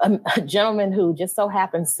 a gentleman who just so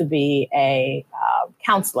happens to be a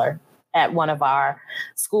counselor at one of our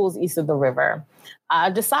schools east of the river,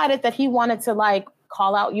 decided that he wanted to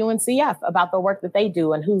call out UNCF about the work that they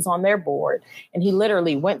do and who's on their board. And he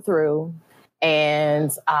literally went through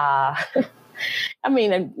and,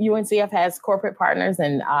 UNCF has corporate partners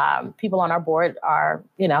and people on our board are,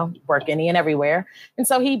 work any and everywhere. And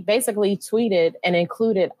so he basically tweeted and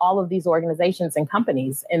included all of these organizations and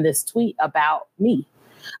companies in this tweet about me.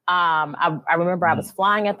 I remember I was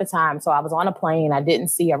flying at the time, so I was on a plane. I didn't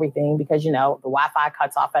see everything because, the Wi-Fi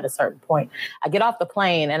cuts off at a certain point. I get off the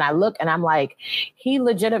plane and I look and I'm like, he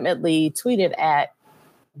legitimately tweeted at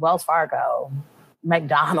Wells Fargo,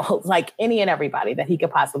 McDonald's, like any and everybody that he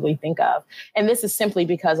could possibly think of. And this is simply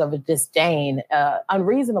because of a disdain,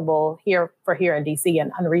 unreasonable here in DC,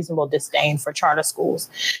 and unreasonable disdain for charter schools.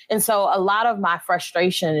 And so a lot of my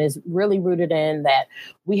frustration is really rooted in that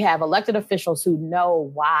we have elected officials who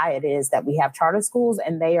know why it is that we have charter schools,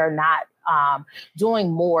 and they are not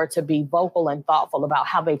doing more to be vocal and thoughtful about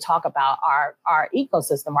how they talk about our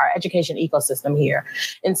ecosystem, our education ecosystem here.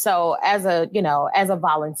 And so as a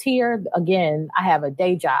volunteer, again, I have a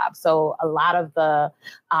day job. So a lot of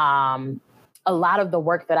the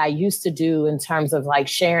work that I used to do in terms of like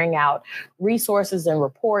sharing out resources and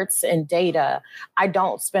reports and data, I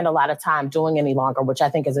don't spend a lot of time doing any longer, which I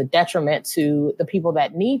think is a detriment to the people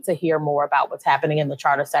that need to hear more about what's happening in the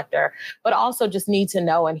charter sector, but also just need to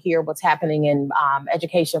know and hear what's happening in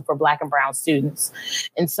education for Black and Brown students.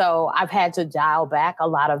 And so I've had to dial back a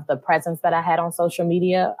lot of the presence that I had on social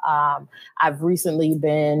media. I've recently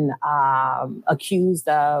been accused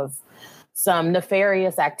of some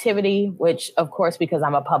nefarious activity, which, of course, because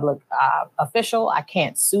I'm a public official, I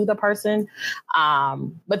can't sue the person.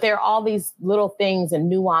 But there are all these little things and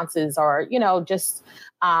nuances, or, just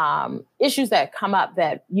issues that come up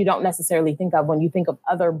that you don't necessarily think of when you think of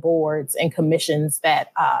other boards and commissions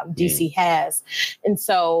that DC has. And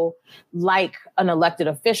so, like an elected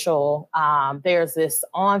official, there's this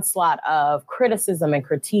onslaught of criticism and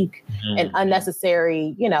critique and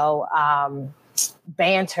unnecessary,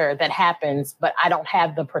 banter that happens, but I don't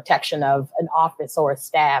have the protection of an office or a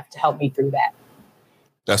staff to help me through that.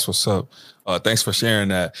 That's what's up. Thanks for sharing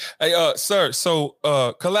that. Hey, sir, so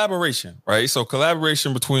collaboration, right? So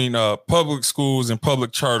collaboration between public schools and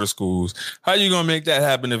public charter schools. How are you going to make that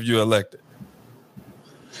happen if you're elected?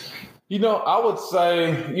 I would say,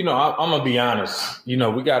 I'm going to be honest. We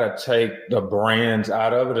got to take the brands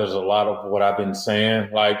out of it. There's a lot of what I've been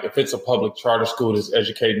saying. Like, if it's a public charter school that's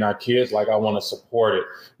educating our kids, like, I want to support it.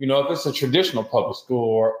 If it's a traditional public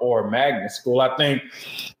school or a magnet school, I think,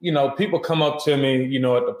 people come up to me,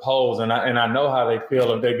 at the polls, and I know how they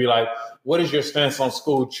feel. If they be like, what is your stance on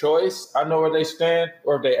school choice? I know where they stand.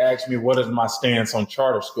 Or if they ask me, what is my stance on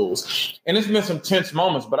charter schools? And it's been some tense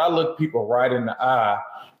moments, but I look people right in the eye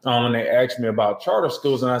when they ask me about charter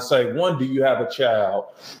schools, and I say, one, do you have a child?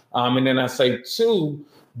 And then I say, two,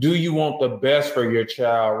 do you want the best for your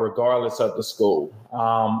child regardless of the school?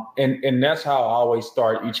 And that's how I always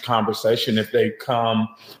start each conversation if they come,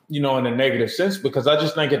 in a negative sense, because I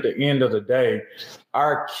just think at the end of the day,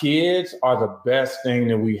 our kids are the best thing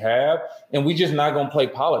that we have, and we just not going to play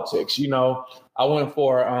politics. I went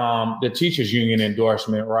for the teachers union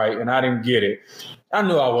endorsement, right? And I didn't get it. I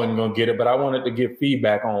knew I wasn't going to get it, but I wanted to get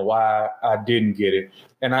feedback on why I didn't get it.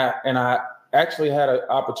 And I actually had an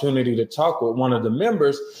opportunity to talk with one of the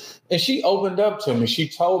members, and she opened up to me. She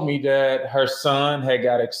told me that her son had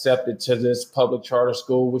got accepted to this public charter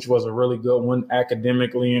school, which was a really good one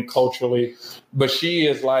academically and culturally, but she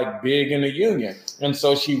is like big in the union. And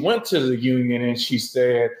so she went to the union and she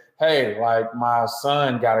said, hey, like, my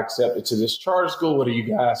son got accepted to this charter school. What do you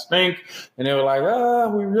guys think? And they were like,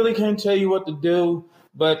 we really can't tell you what to do,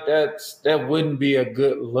 but that wouldn't be a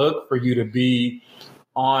good look for you to be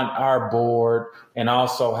on our board and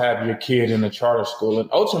also have your kid in the charter school. And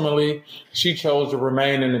ultimately, she chose to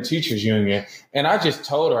remain in the teachers union. And I just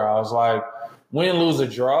told her, I was like, win, lose, or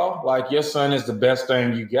draw, like, your son is the best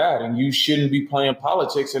thing you got, and you shouldn't be playing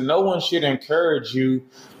politics, and no one should encourage you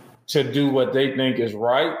to do what they think is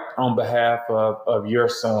right on behalf of your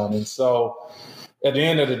son. And so at the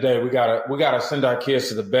end of the day, we gotta send our kids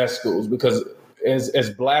to the best schools, because as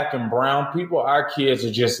Black and Brown people, our kids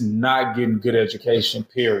are just not getting good education,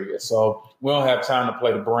 period. So we don't have time to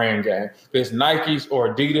play the brand game. If it's Nikes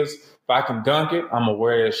or Adidas, if I can dunk it, I'm gonna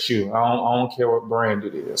wear that shoe. I don't care what brand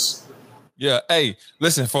it is. Yeah. Hey,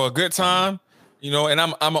 listen, for a good time, and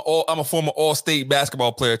I'm a former all-state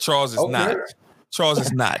basketball player. Charles is not. Charles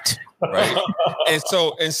is not, right?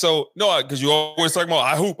 and so, no, because you always talk about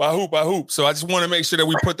I hoop. So I just want to make sure that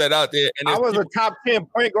we put that out there. And I was a top 10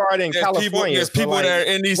 point guard in California. There's people that are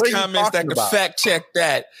in these comments that can fact check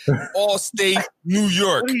that. All state New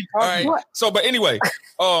York. What are you talking about? So, but anyway.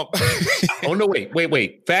 Oh, no,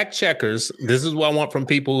 wait. Fact checkers. This is what I want from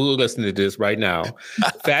people who are listening to this right now.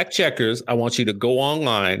 Fact checkers, I want you to go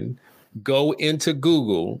online, go into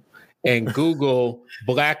Google, and Google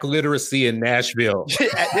Black literacy in Nashville. There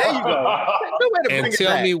you go. And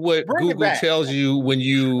tell me what Google tells you when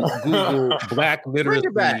you Google Black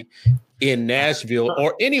literacy in Nashville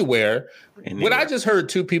or anywhere. What I just heard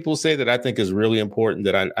two people say that I think is really important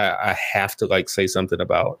that I have to like say something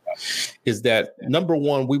about is that number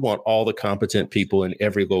one, we want all the competent people in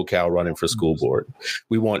every locale running for school board.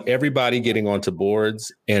 We want everybody getting onto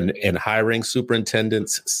boards and hiring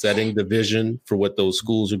superintendents, setting the vision for what those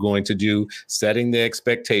schools are going to do, setting the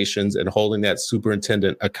expectations and holding that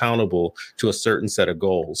superintendent accountable to a certain set of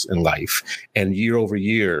goals in life. And year over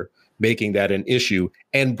year, making that an issue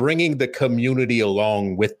and bringing the community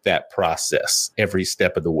along with that process every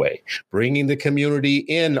step of the way, bringing the community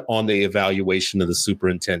in on the evaluation of the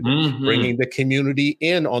superintendent, bringing the community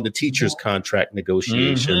in on the teacher's contract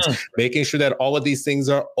negotiations, making sure that all of these things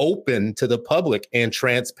are open to the public and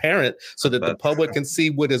transparent so that the public can see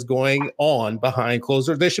what is going on behind closed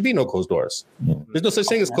doors. There should be no closed doors. There's no such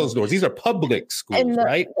thing as closed doors. These are public schools,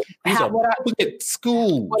 right? These are public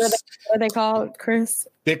schools. What are they called, Chris?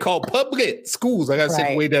 They're called public schools. I got to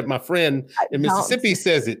say the way that my friend in Mississippi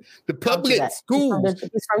says it. The public schools.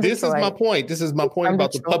 This is my point. This is my point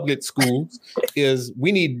about the public schools is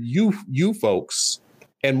we need you folks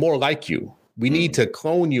and more like you. We need to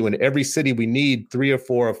clone you in every city. We need 3 or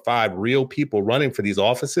 4 or 5 real people running for these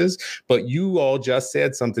offices. But you all just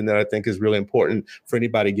said something that I think is really important for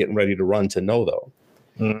anybody getting ready to run to know, though.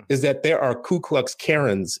 Is that there are Ku Klux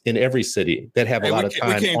Karens in every city that have a lot of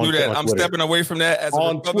time. We can't do that. I'm stepping away from that as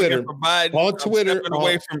on Twitter. On Twitter, stepping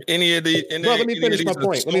away from any of the. Let me finish my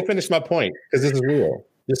point. Let me finish my point because this is real.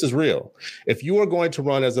 This is real. If you are going to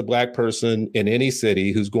run as a Black person in any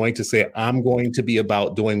city who's going to say, I'm going to be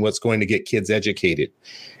about doing what's going to get kids educated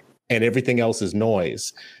and everything else is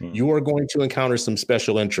noise, you are going to encounter some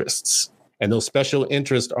special interests. And those special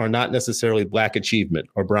interests are not necessarily Black achievement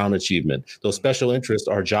or brown achievement. Those special interests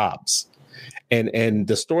are jobs. And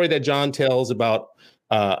the story that John tells about,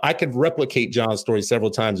 I could replicate John's story several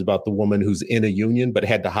times about the woman who's in a union, but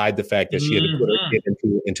had to hide the fact that she had to put her kid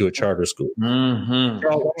into a charter school.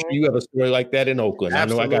 Charles, you have a story like that in Oakland.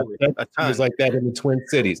 Absolutely. I know I got stories like that in the Twin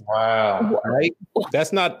Cities. Wow. Right?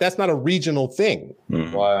 That's not a regional thing.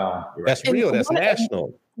 Wow. That's real. That's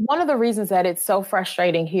national. One of the reasons that it's so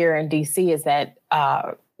frustrating here in DC is that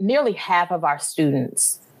nearly half of our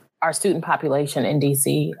student population in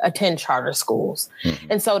DC attend charter schools.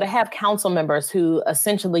 And so to have council members who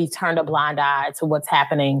essentially turned a blind eye to what's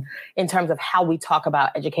happening in terms of how we talk about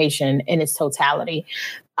education in its totality,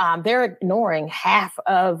 they're ignoring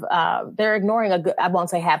a good, I won't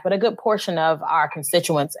say half, but a good portion of our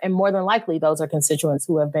constituents. And more than likely, those are constituents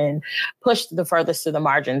who have been pushed the furthest to the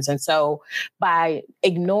margins. And so by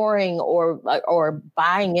ignoring or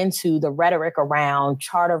buying into the rhetoric around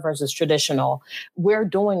charter versus traditional, we're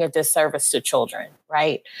doing a disservice to children,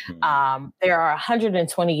 right? There are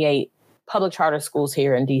 128 public charter schools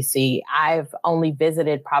here in DC. I've only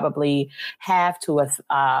visited probably half to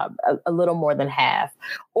a little more than half,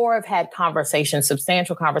 or have had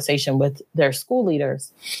substantial conversation with their school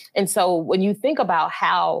leaders. And so when you think about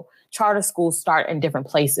how charter schools start in different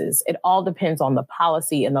places, it all depends on the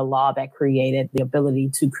policy and the law that created the ability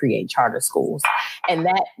to create charter schools. And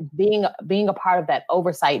that being a part of that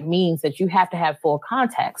oversight means that you have to have full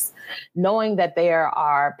context, knowing that there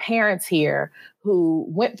are parents here who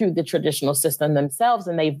went through the traditional system themselves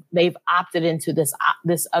and they've opted into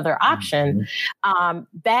this other option.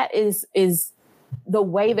 That is the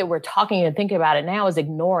way that we're talking and thinking about it now is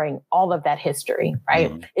ignoring all of that history,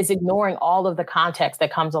 right? It's ignoring all of the context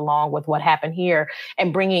that comes along with what happened here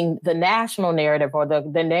and bringing the national narrative or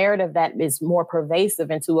the narrative that is more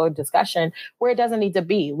pervasive into a discussion where it doesn't need to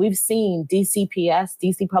be. We've seen DCPS,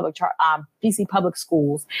 DC public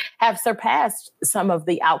schools have surpassed some of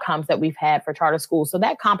the outcomes that we've had for charter schools. So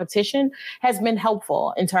that competition has been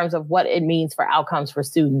helpful in terms of what it means for outcomes for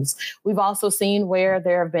students. We've also seen where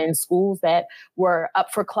there have been schools that were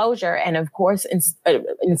up for closure. And of course,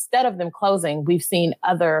 instead of them closing, we've seen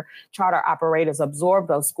other charter operators absorb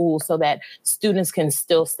those schools so that students can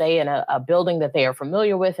still stay in a building that they are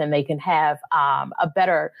familiar with, and they can have a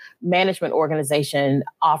better management organization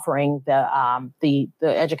offering the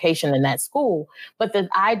education in that school. But the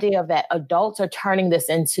idea of that adults are turning this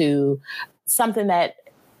into something that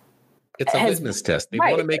it's a litmus test. They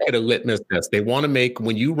want to make it a litmus test. They want to make,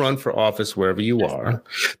 when you run for office, wherever you are,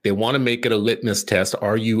 they want to make it a litmus test.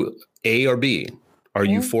 Are you A or B? Are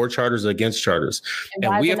you for charters or against charters?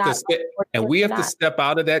 And we have to step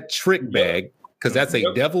out of that trick bag because that's a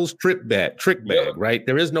devil's trick bag, right?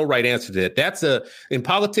 There is no right answer to that. In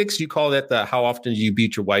politics, you call that the how often do you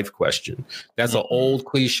beat your wife question. That's an old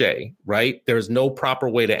cliche, right? There's no proper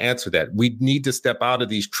way to answer that. We need to step out of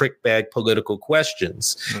these trick bag political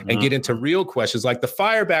questions and get into real questions. Like the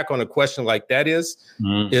fire back on a question like that is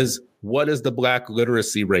what is the Black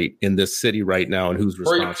literacy rate in this city right now and who's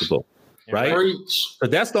responsible? Right. So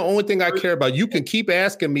that's the only thing I care about. You can keep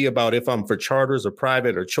asking me about if I'm for charters or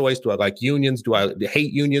private or choice. Do I like unions? Do I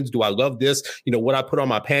hate unions? Do I love this? What I put on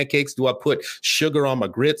my pancakes? Do I put sugar on my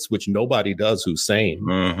grits? Which nobody does who's sane.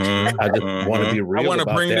 I just want to be real. I want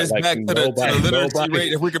to bring this back to the literacy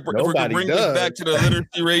rate. If we could bring this back to the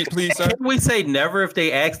literacy rate, please, sir. Can we say never if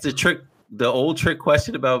they ask the old trick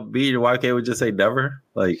question about being your wife? Can't we just say never?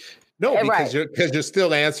 Like no, because you're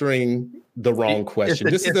still answering the wrong question.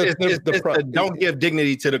 This is the don't give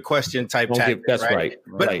dignity to the question type tactic. That's right.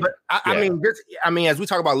 But I mean, as we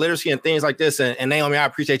talk about literacy and things like this, and Naomi, I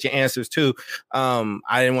appreciate your answers too. I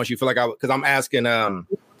didn't want you to feel like because I'm asking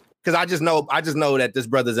because I just know that this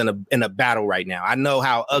brother's in a battle right now. I know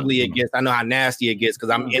how ugly it gets. I know how nasty it gets because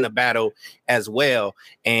I'm in a battle as well.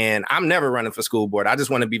 And I'm never running for school board. I just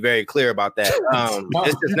want to be very clear about that.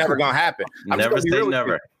 It's just never gonna happen. Never say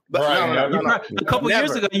never. But a couple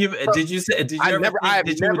years ago, I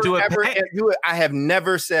have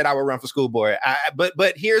never said I would run for school board.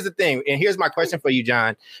 But here's the thing, and here's my question for you,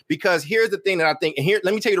 John, because here's the thing that I think, and here,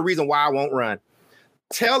 let me tell you the reason why I won't run.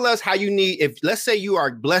 Tell us how you need, if let's say you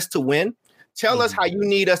are blessed to win, tell us how you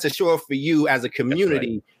need us to show up for you as a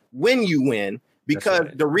community when you win. Because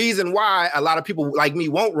the reason why a lot of people like me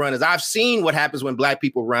won't run is I've seen what happens when Black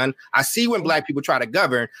people run. I see when Black people try to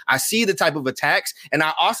govern. I see the type of attacks. And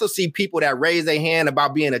I also see people that raise their hand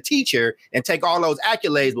about being a teacher and take all those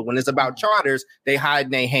accolades. But when it's about charters, they hide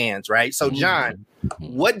in their hands, right? So, John,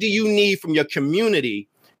 what do you need from your community?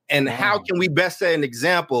 And how can we best set an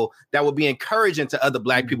example that will be encouraging to other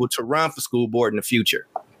Black people to run for school board in the future?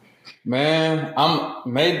 Man,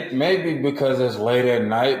 I'm maybe because it's late at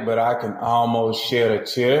night, but I can almost shed a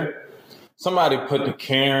tear. Somebody put the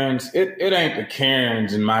Karens. It ain't the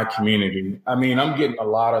Karens in my community. I mean, I'm getting a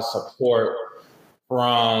lot of support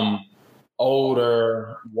from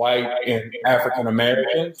older white and African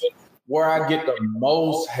Americans. Where I get the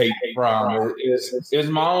most hate from is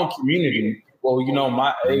my own community. Well,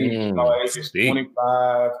 my age, age is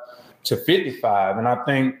 25 to 55. And I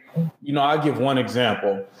think, I give one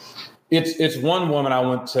example. It's one woman I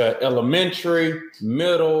went to elementary,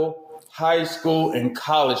 middle, high school, and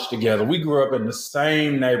college together. We grew up in the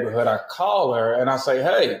same neighborhood. I call her and I say,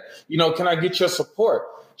 hey, can I get your support?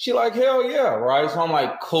 She like, hell yeah, right? So I'm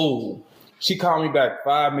like, cool. She called me back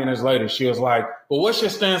 5 minutes later. She was like, well, what's your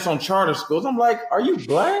stance on charter schools? I'm like, are you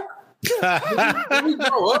Black? Did we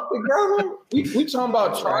grow up together? We talking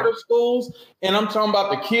about charter schools, and I'm talking about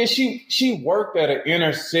the kids. She worked at an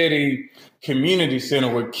inner city community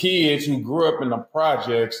center with kids who grew up in the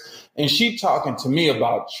projects, and she talking to me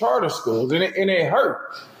about charter schools, and it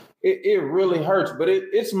hurt. It really hurts, but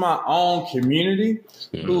it's my own community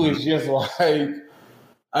who is just like,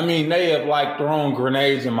 I mean, they have like thrown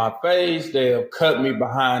grenades in my face. They have cut me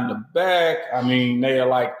behind the back. I mean, they are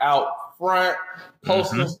like out front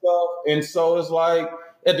posting stuff. And so it's like,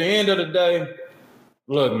 at the end of the day,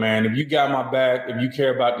 look, man, if you got my back, if you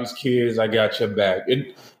care about these kids, I got your back.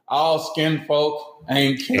 All skin folk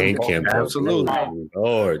ain't kin folk. Absolutely.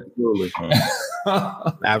 Lord.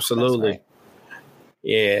 Absolutely.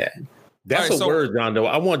 Yeah. That's a word, John, though.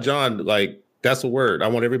 I want John, that's a word. I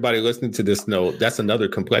want everybody listening to this know that's another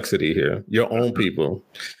complexity here. Your own people.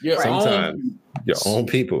 Sometimes your own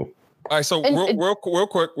people. All right, so real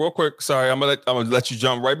quick. Sorry, I'm gonna let you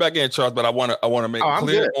jump right back in, Charles. But I want to make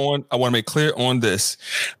clear on this.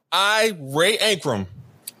 Ray Ankrum,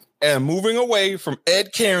 am moving away from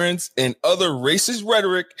Ed Karens and other racist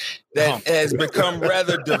rhetoric that has become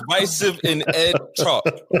rather divisive in Ed talk.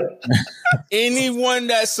 Anyone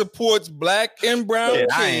that supports Black and brown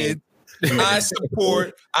kids, I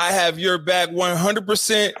support. I have your back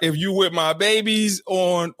 100%. If you with my babies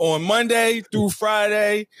on Monday through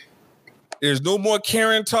Friday. There's no more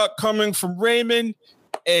Karen talk coming from Raymond.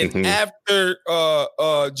 And after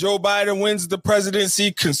Joe Biden wins the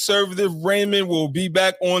presidency, conservative Raymond will be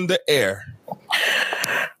back on the air.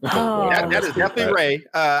 That is definitely Ray.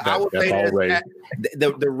 I would say this,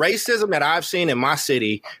 the racism that I've seen in my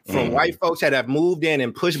city from white folks that have moved in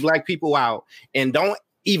and pushed Black people out and don't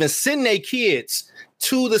even send their kids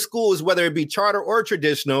to the schools, whether it be charter or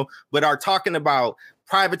traditional, but are talking about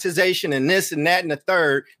privatization and this and that and the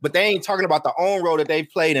third, but they ain't talking about the own role that they've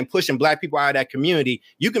played in pushing Black people out of that community.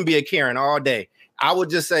 You can be a Karen all day. I would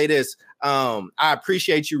just say this. I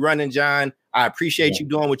appreciate you running, John. I appreciate you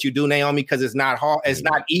doing what you do, Naomi, because it's not hard. It's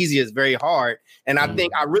not easy. It's very hard. And I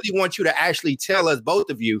think I really want you to actually tell us, both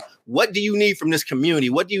of you, what do you need from this community?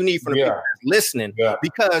 What do you need from the people listening?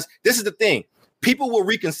 Because this is the thing. People will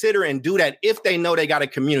reconsider and do that if they know they got a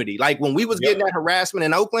community. Like when we was getting that harassment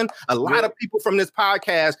in Oakland, a lot of people from this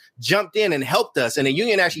podcast jumped in and helped us. And the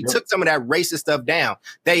union actually took some of that racist stuff down.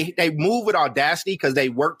 They move with audacity because they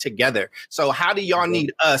work together. So how do y'all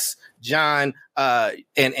need us, John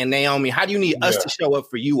and Naomi? How do you need us to show up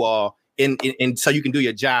for you all in so you can do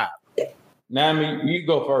your job? Naomi, you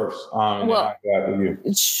go first.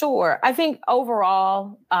 Sure. I think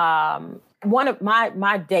overall, one of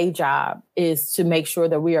my day job is to make sure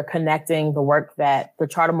that we are connecting the work that the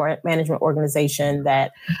Charter Management Organization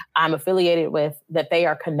that I'm affiliated with, that they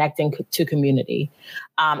are connecting to community.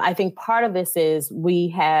 I think part of this is we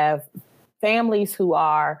have families who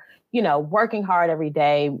are, working hard every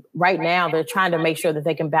day. Right now, they're trying to make sure that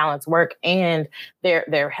they can balance work and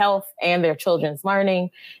their health and their children's learning.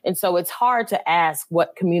 And so it's hard to ask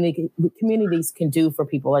what communities can do for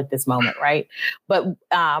people at this moment, right? But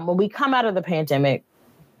when we come out of the pandemic,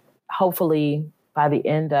 hopefully by the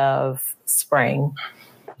end of spring,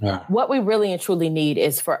 what we really and truly need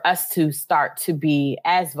is for us to start to be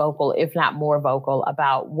as vocal, if not more vocal,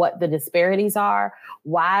 about what the disparities are,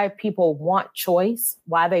 why people want choice,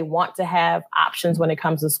 why they want to have options when it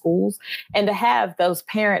comes to schools, and to have those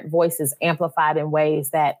parent voices amplified in ways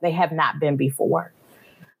that they have not been before.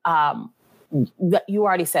 You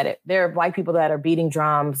already said it. There are white people that are beating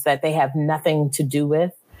drums that they have nothing to do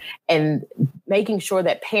with, and making sure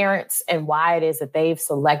that parents and why it is that they've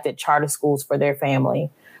selected charter schools for their family,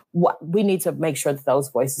 we need to make sure that those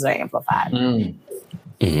voices are amplified. Thank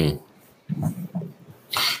you,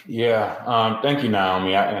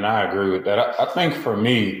 Naomi. I agree with that. I think for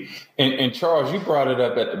me, and Charles, you brought it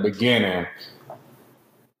up at the beginning.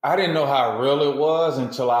 I didn't know how real it was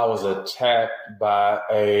until I was attacked by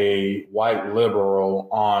a white liberal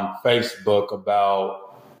on Facebook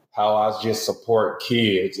about how I just support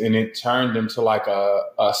kids. And it turned into like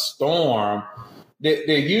a storm.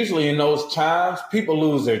 They're usually in those times, people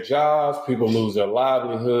lose their jobs, people lose their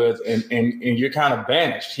livelihoods, and you're kind of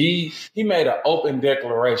banished. He made an open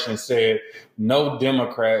declaration, said no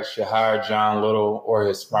Democrat should hire John Little or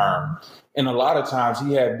his firm. And a lot of times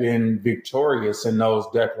he had been victorious in those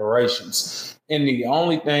declarations. And the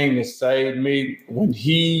only thing that saved me when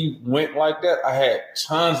he went like that, I had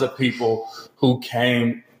tons of people who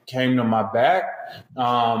came to my back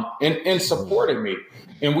and supported me.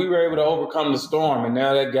 And we were able to overcome the storm. And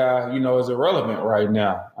now that guy, is irrelevant right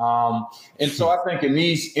now. And so I think in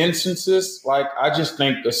these instances, I just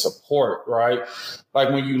think the support, right? Like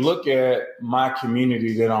when you look at my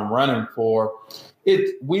community that I'm running for,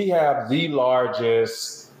 we have the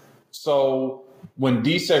largest. So when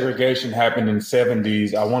desegregation happened in the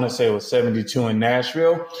 70s, I want to say it was 72 in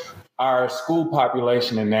Nashville, our school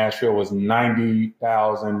population in Nashville was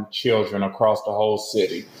 90,000 children across the whole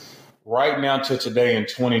city. Right now to today in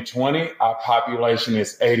 2020, our population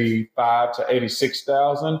is 85 to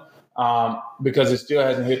 86,000 because it still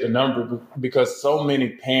hasn't hit the number because so many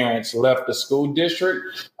parents left the school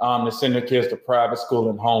district to send their kids to private school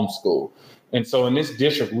and homeschool. And so in this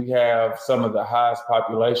district, we have some of the highest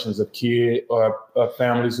populations of kids or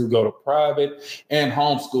families who go to private and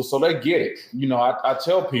homeschool. So they get it. I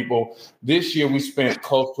tell people this year we spent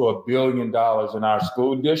close to $1 billion in our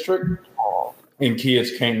school district and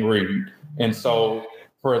kids can't read. And so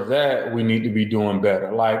for that, we need to be doing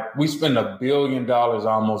better. Like we spend $1 billion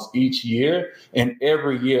almost each year, and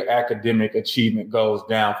every year academic achievement goes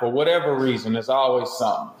down for whatever reason. There's always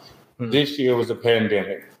something. This year was a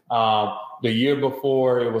pandemic. The year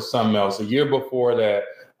before it was something else. The year before that,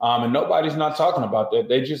 and nobody's not talking about that.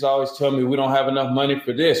 They just always tell me we don't have enough money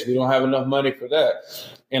for this. We don't have enough money for that.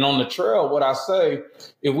 And on the trail, what I say,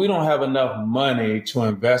 if we don't have enough money to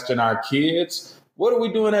invest in our kids, what are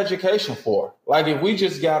we doing education for? Like if we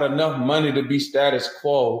just got enough money to be status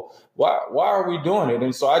quo, why are we doing it?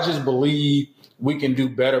 And so I just believe we can do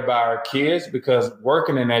better by our kids because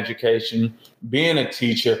working in education, being a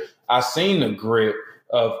teacher, I've seen the grit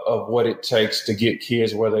of what it takes to get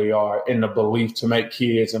kids where they are and the belief to make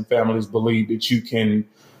kids and families believe that you can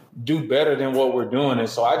do better than what we're doing. And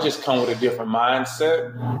so I just come with a different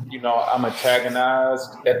mindset. I'm antagonized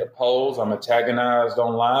at the polls. I'm antagonized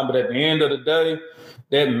online. But at the end of the day,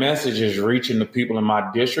 that message is reaching the people in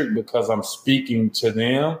my district because I'm speaking to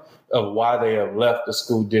them of why they have left the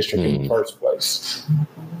school district in the first place.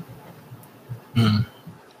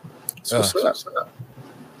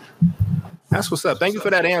 That's what's up. Thank you for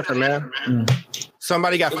that answer, man.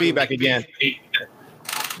 Somebody got feedback again.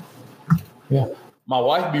 Yeah. my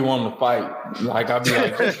wife be wanting to fight. Like, I'd be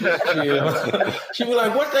like, just chill. She'd be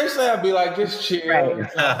like, what they say? I'd be like, just chill. Right.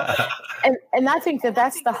 And I think that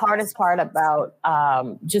that's the hardest part about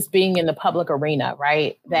just being in the public arena,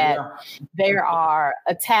 right? That there are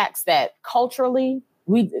attacks that culturally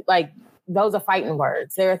those are fighting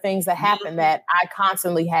words. There are things that happen that I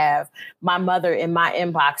constantly have my mother in my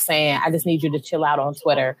inbox saying, I just need you to chill out on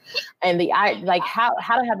Twitter. And how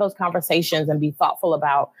to have those conversations and be thoughtful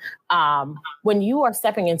about when you are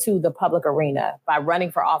stepping into the public arena by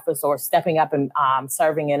running for office or stepping up and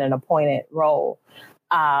serving in an appointed role.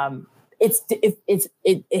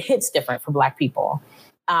 It hits different for Black people.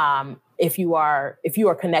 If you are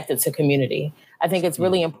connected to community, I think it's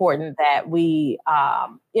really important that we,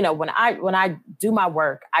 when I do my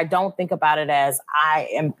work, I don't think about it as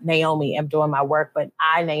Naomi am doing my work, but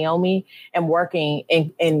Naomi, am working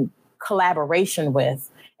in collaboration with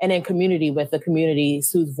and in community with the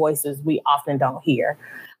communities whose voices we often don't hear.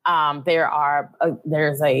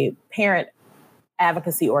 There's a parent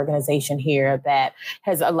advocacy organization here that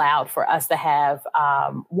has allowed for us to have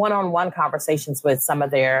one-on-one conversations with some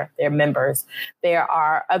of their members. There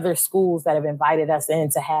are other schools that have invited us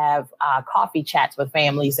in to have coffee chats with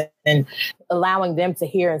families and allowing them to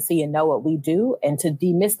hear and see and know what we do and to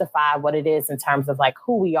demystify what it is in terms of like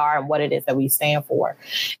who we are and what it is that we stand for.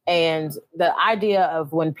 And the idea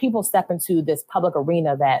of when people step into this public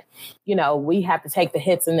arena that, we have to take the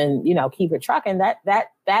hits and then, keep it trucking,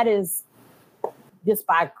 that is just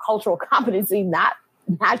by cultural competency, not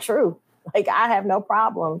true. Like, I have no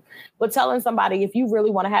problem with telling somebody, if you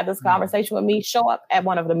really want to have this conversation with me, show up at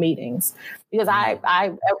one of the meetings. Because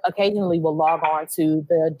I occasionally will log on to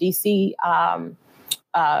the DC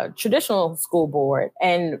traditional school board,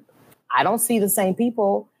 and I don't see the same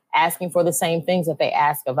people asking for the same things that they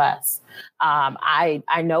ask of us.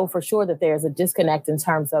 I know for sure that there's a disconnect in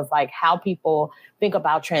terms of like how people think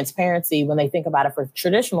about transparency when they think about it for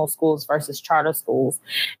traditional schools versus charter schools.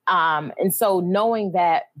 And so knowing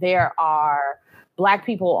that there are Black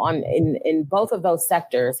people in both of those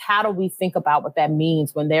sectors, how do we think about what that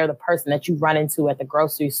means when they're the person that you run into at the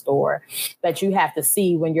grocery store, that you have to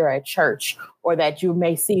see when you're at church, or that you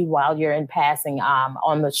may see while you're in passing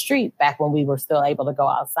on the street back when we were still able to go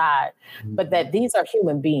outside, but that these are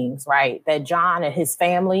human beings, right? That John and his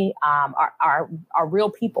family are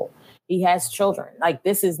real people. He has children. Like,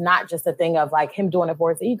 this is not just a thing of like him doing it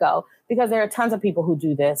for his ego, because there are tons of people who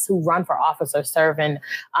do this, who run for office or serve in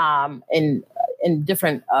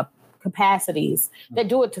different capacities that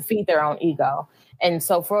do it to feed their own ego. And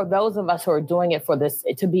so for those of us who are doing it for this,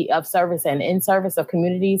 to be of service and in service of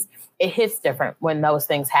communities, it hits different when those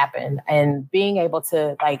things happen. And being able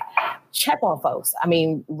to like check on folks. I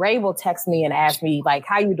mean, Ray will text me and ask me like,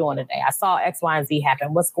 how you doing today? I saw X, Y, and Z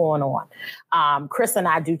happen. What's going on? Chris and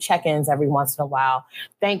I do check-ins every once in a while.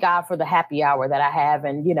 Thank God for the happy hour that I have.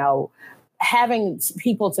 And, having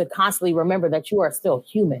people to constantly remember that you are still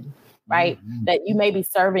human, right? Mm-hmm. That you may be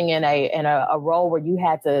serving in a role where you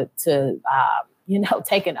had to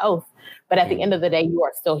take an oath. But at the end of the day, you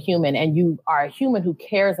are still human, and you are a human who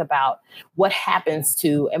cares about what happens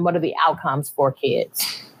to and what are the outcomes for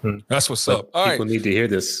kids. That's what's up. All people need to hear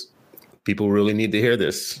this. People really need to hear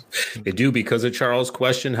this. They do, because of Charles'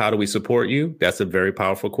 question, how do we support you? That's a very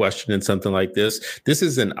powerful question in something like this. This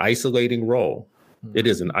is an isolating role. It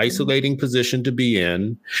is an isolating position to be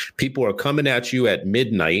in. People are coming at you at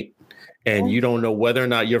midnight, and you don't know whether or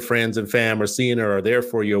not your friends and fam are seeing or are there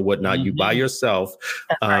for you or whatnot. You by yourself.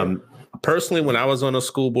 Personally, when I was on a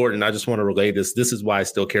school board, and I just want to relay this is why I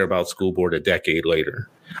still care about school board a decade later.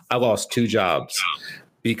 I lost 2 jobs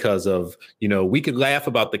because of, we could laugh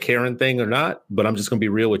about the Karen thing or not, but I'm just going to be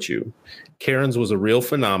real with you. Karen's was a real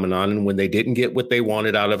phenomenon. And when they didn't get what they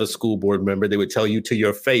wanted out of a school board member, they would tell you to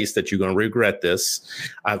your face that you're going to regret this.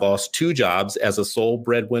 I lost 2 jobs as a sole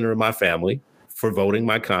breadwinner in my family for voting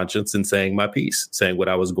my conscience and saying my piece, saying what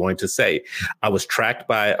I was going to say. I was tracked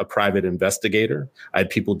by a private investigator. I had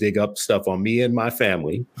people dig up stuff on me and my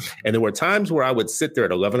family. And there were times where I would sit there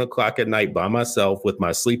at 11 o'clock at night by myself with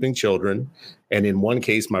my sleeping children, and in one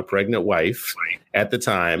case, my pregnant wife at the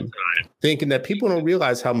time, thinking that people don't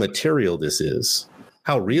realize how material this is,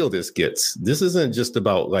 how real this gets. This isn't just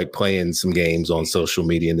about like playing some games on social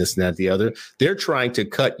media and this and that, the other. They're trying to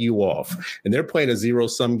cut you off, and they're playing a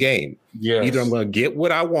zero-sum game. Yes. Either I'm going to get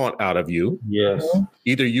what I want out of you. Yes.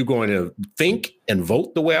 Either you're going to think and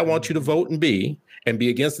vote the way I want you to vote and be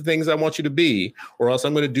against the things I want you to be, or else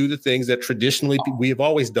I'm going to do the things that traditionally we have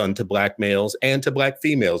always done to Black males and to Black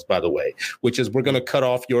females, by the way, which is we're going to cut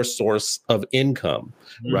off your source of income,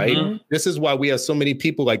 right? This is why we have so many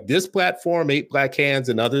people like this platform, 8 Black Hands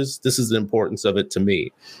and others. This is the importance of it to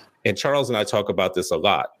me. and Charles and I talk about this a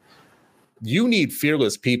lot. You need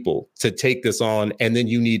fearless people to take this on, and then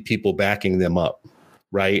you need people backing them up,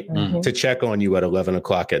 right? Mm-hmm. To check on you at 11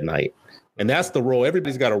 o'clock at night. And that's the role.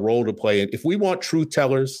 Everybody's got a role to play. If we want truth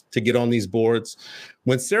tellers to get on these boards,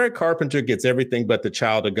 when Sarah Carpenter gets everything but the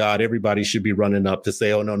child of God, everybody should be running up to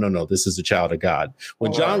say, oh, no, this is the child of God.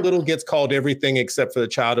 When John Little gets called everything except for the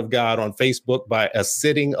child of God on Facebook by a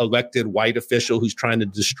sitting elected white official who's trying to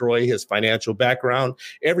destroy his financial background,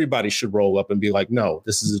 everybody should roll up and be like, no,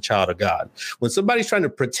 this is a child of God. When somebody's trying to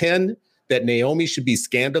pretend that Naomi should be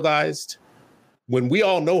scandalized, when we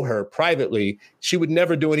all know her privately, she would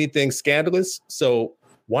never do anything scandalous. So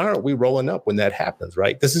why aren't we rolling up when that happens,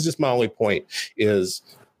 right? This is just my only point is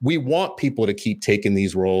we want people to keep taking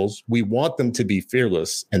these roles. We want them to be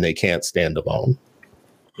fearless, and they can't stand alone.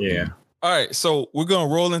 Yeah. All right. So we're going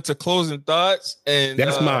to roll into closing thoughts. And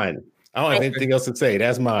that's mine. I don't have anything else to say.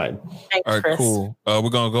 That's mine. Thanks, all right, Chris. cool. We're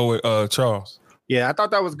going to go with Charles. Yeah, I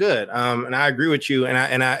thought that was good. And I agree with you.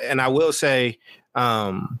 And I will say,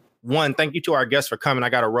 one, thank you to our guests for coming.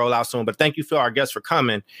 I got to roll out soon, but thank you to our guests for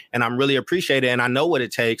coming. And I'm really appreciated. And I know what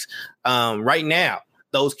it takes right now.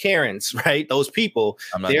 Those Karens, right? Those people.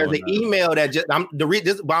 There's the email that just, I'm going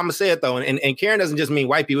to say it though. And Karen doesn't just mean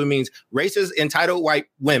white people. It means racist, entitled white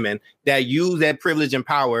women that use that privilege and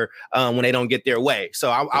power when they don't get their way.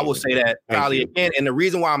 So I will say that probably again. And the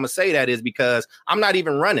reason why I'm going to say that is because I'm not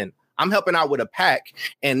even running. I'm helping out with a PAC,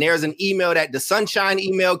 and there's an email that the Sunshine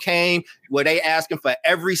email came where they asking for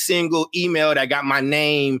every single email that got my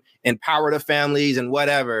name and Power to Families and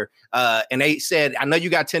whatever. And they said, I know you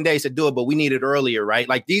got 10 days to do it, but we need it earlier, right?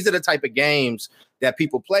 Like these are the type of games that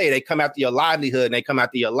people play. They come after your livelihood and they come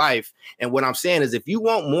after your life. And what I'm saying is if you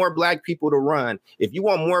want more Black people to run, if you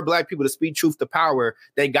want more Black people to speak truth to power,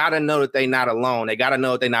 they got to know that they're not alone. They got to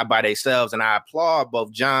know that they're not by themselves. And I applaud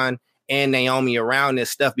both John and Naomi around this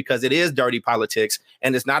stuff because it is dirty politics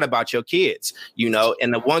and it's not about your kids, you know.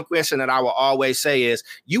 And the one question that I will always say is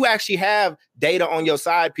you actually have data on your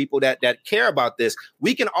side, people that care about this.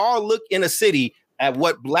 We can all look in a city at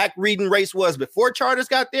what Black reading race was before charters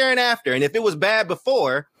got there and after. And if it was bad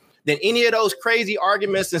before, then any of those crazy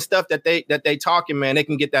arguments and stuff that they talking, man, they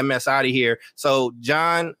can get that mess out of here. So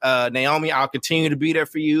John, Naomi, I'll continue to be there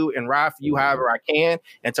for you and ride for you however I can.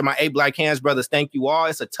 And to my 8 Black Hands brothers, thank you all.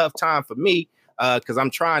 It's a tough time for me because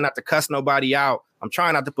I'm trying not to cuss nobody out. I'm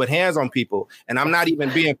trying not to put hands on people. And I'm not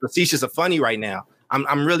even being facetious or funny right now.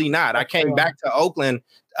 I'm really not. I came back to Oakland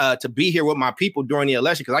to be here with my people during the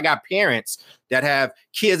election because I got parents that have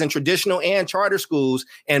kids in traditional and charter schools,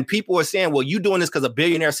 and people are saying, well, you doing this because a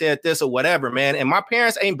billionaire said this or whatever, man. And my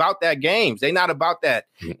parents ain't about that games. They not about that.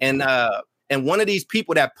 And one of these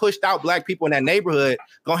people that pushed out Black people in that neighborhood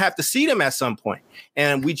gonna have to see them at some point.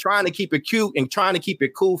 And we trying to keep it cute and trying to keep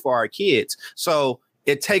it cool for our kids. So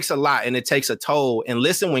it takes a lot and it takes a toll. And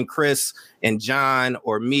listen when Chris and John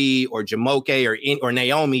or me or Jamoke or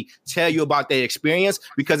Naomi tell you about their experience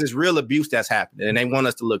because it's real abuse that's happening and they want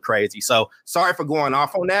us to look crazy. So sorry for going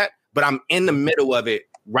off on that, but I'm in the middle of it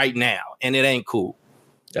right now and it ain't cool.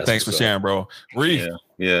 Thanks for sharing, bro. Reef.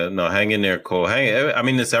 Yeah, no, hang in there, Cole. I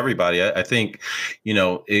mean, it's everybody. I think, you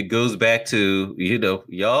know, it goes back to, you know,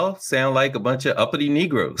 y'all sound like a bunch of uppity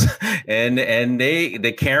Negroes, and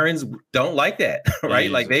the Karens don't like that,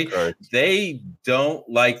 right? Like they don't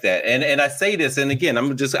like that. And I say this, and again,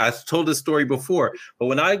 I've told this story before, but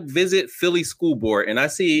when I visit Philly School Board and I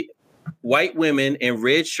see white women in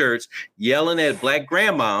red shirts yelling at Black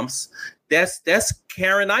grandmoms, that's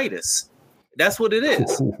Karenitis. That's what it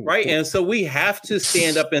is, right? And so we have to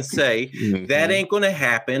stand up and say, that ain't going to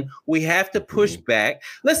happen. We have to push back.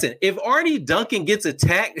 Listen, if Arnie Duncan gets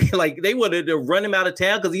attacked, like they wanted to run him out of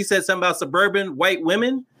town because he said something about suburban white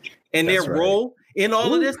women and their role in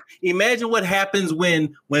all of this. Imagine what happens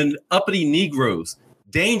when uppity Negroes,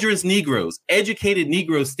 dangerous Negroes, educated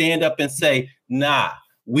Negroes stand up and say, nah,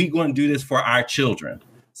 we going to do this for our children.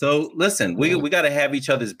 So listen, we got to have each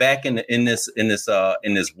other's back in this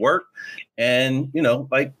work, and you know,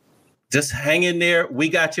 like just hang in there. We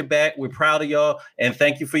got your back. We're proud of y'all, and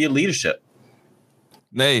thank you for your leadership.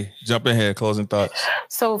 Nay, jump in here. Closing thoughts.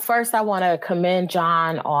 So first, I want to commend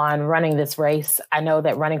John on running this race. I know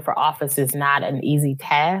that running for office is not an easy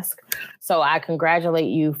task, so I congratulate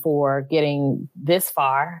you for getting this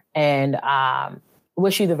far, and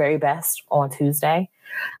wish you the very best on Tuesday.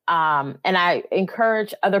 And I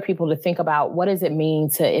encourage other people to think about what does it mean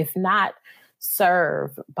to, if not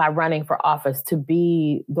serve by running for office, to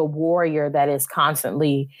be the warrior that is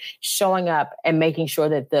constantly showing up and making sure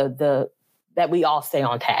that that we all stay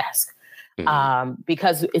on task.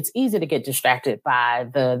 because it's easy to get distracted by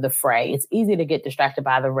the fray. It's easy to get distracted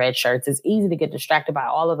by the red shirts. It's easy to get distracted by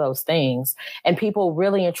all of those things. And people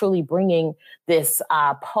really and truly bringing this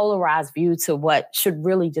polarized view to what should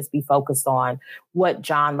really just be focused on what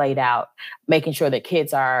John laid out, making sure that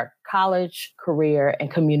kids are college, career, and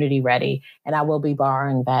community ready. And I will be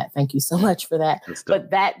borrowing that. Thank you so much for that. But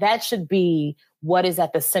that should be what is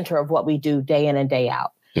at the center of what we do day in and day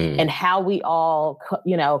out. And how we all,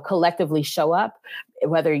 collectively show up,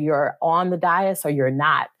 whether you're on the dais or you're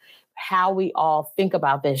not, how we all think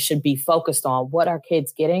about this should be focused on what are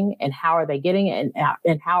kids getting and how are they getting it,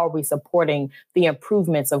 and how are we supporting the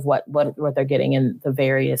improvements of what they're getting in the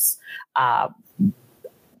various,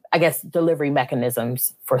 delivery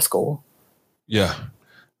mechanisms for school. Yeah.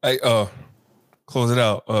 Hey, close it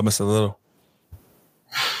out, Mr. Little.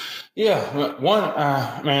 Yeah,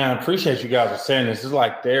 man, I appreciate you guys for saying this. It's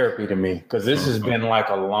like therapy to me because this has been like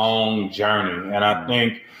a long journey. And I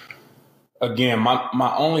think, again,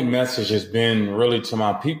 my only message has been really to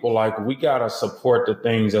my people, like, we got to support the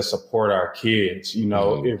things that support our kids.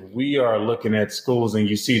 If we are looking at schools and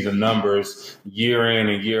you see the numbers year in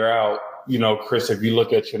and year out, Chris, if you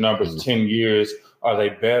look at your numbers 10 years, are they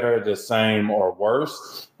better, the same, or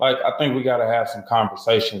worse? Like, I think we got to have some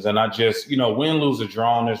conversations. And I just, win, lose, or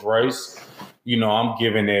draw in this race, I'm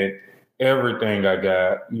giving it everything I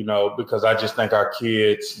got, because I just think our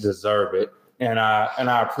kids deserve it. And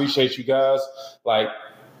I appreciate you guys. Like,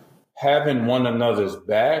 having one another's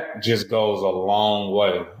back just goes a long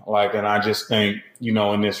way. Like, and I just think,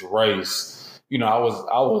 in this race, I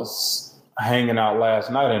was hanging out last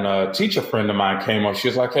night and a teacher friend of mine came up. She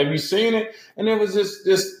was like, have you seen it? And it was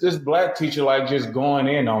this black teacher, like, just going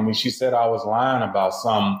in on me. She said I was lying about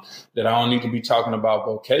something, that I don't need to be talking about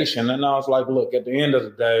vocation. And I was like, look, at the end of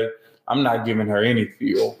the day, I'm not giving her any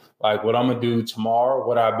fuel. Like, what I'm going to do tomorrow,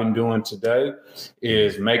 what I've been doing today,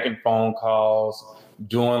 is making phone calls,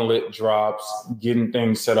 doing lit drops, getting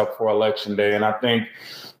things set up for election day. And I think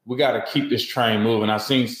we got to keep this train moving. I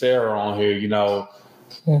seen Sarah on here,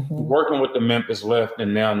 working with the Memphis Left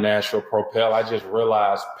and now Nashville Propel. I just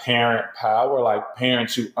realized parent power, like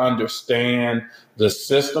parents who understand the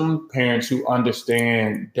system, parents who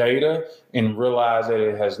understand data and realize that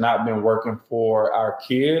it has not been working for our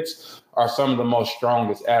kids, are some of the most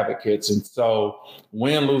strongest advocates. And so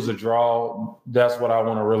win, lose, or draw, that's what I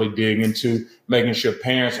want to really dig into, making sure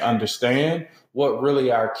parents understand what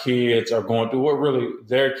really our kids are going through, what really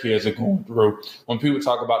their kids are going through. When people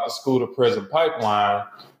talk about the school to prison pipeline,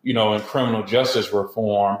 in criminal justice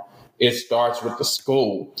reform, it starts with the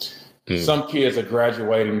school. Some kids are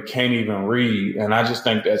graduating, can't even read. And I just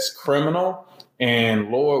think that's criminal. And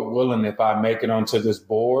Lord willing, if I make it onto this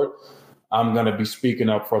board, I'm going to be speaking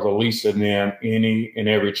up for the least of them any and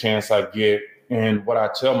every chance I get. And what I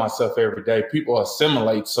tell myself every day, people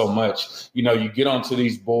assimilate so much. You get onto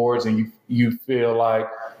these boards and you feel like,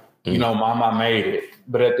 mama made it.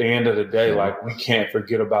 But at the end of the day, like, we can't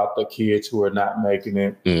forget about the kids who are not making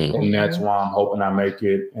it. And that's why I'm hoping I make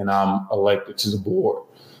it and I'm elected to the board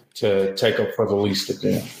to take up for the least of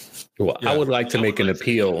them. Well, I would like to make an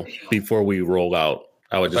appeal before we roll out.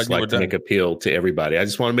 I would just like to make an appeal to everybody. I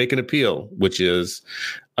just want to make an appeal, which is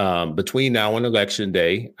between now and election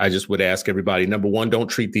day, I just would ask everybody, number one, don't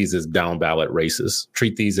treat these as down ballot races.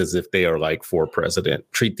 Treat these as if they are like for president.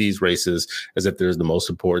 Treat these races as if they're the most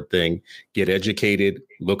important thing. Get educated,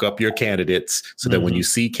 look up your candidates so that when you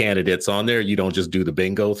see candidates on there, you don't just do the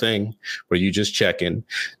bingo thing where you just check in.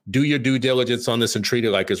 Do your due diligence on this and treat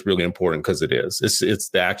it like it's really important, because it is. It's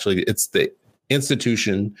the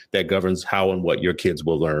institution that governs how and what your kids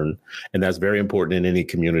will learn. And that's very important in any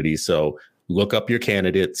community. So look up your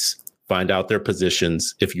candidates, find out their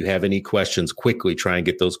positions. If you have any questions, quickly try and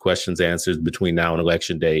get those questions answered between now and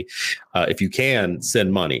election day. If you can,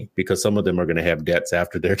 send money, because some of them are going to have debts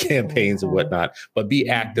after their campaigns and whatnot. But be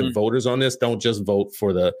active voters on this. Don't just vote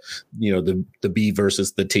for the B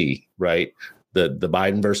versus the T, right? The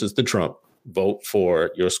Biden versus the Trump. Vote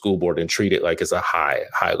for your school board and treat it like it's a high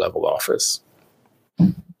level office.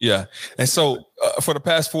 Yeah. And so for the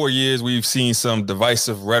past 4 years, we've seen some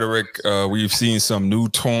divisive rhetoric. We've seen some new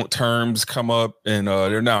terms come up, and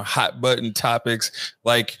they're now hot button topics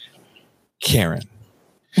like Karen.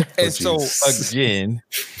 And so again,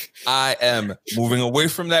 I am moving away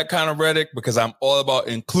from that kind of rhetoric because I'm all about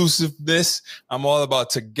inclusiveness. I'm all about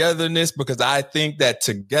togetherness because I think that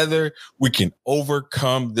together we can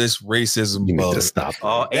overcome this racism. You need to stop.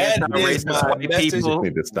 All anti-racist white people. You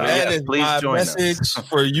need to stop. That is Please my join message us.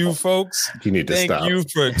 for you folks. You need to stop. Thank you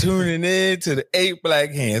for tuning in to the 8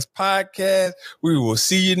 Black Hands podcast. We will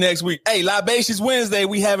see you next week. Hey, Libations Wednesday,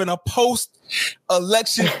 we having a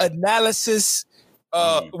post-election analysis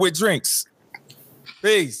with drinks.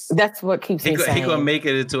 Peace. That's what keeps me saying. He gonna make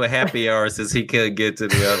it into a happy hour since he couldn't get to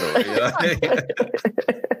the other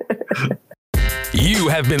one. You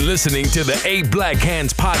have been listening to the 8 Black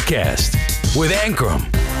Hands podcast with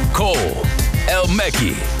Ankrum, Cole, El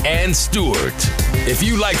Mekki, and Stewart. If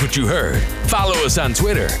you like what you heard, follow us on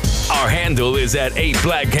Twitter. Our handle is at 8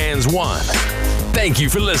 Black Hands 1. Thank you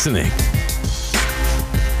for listening.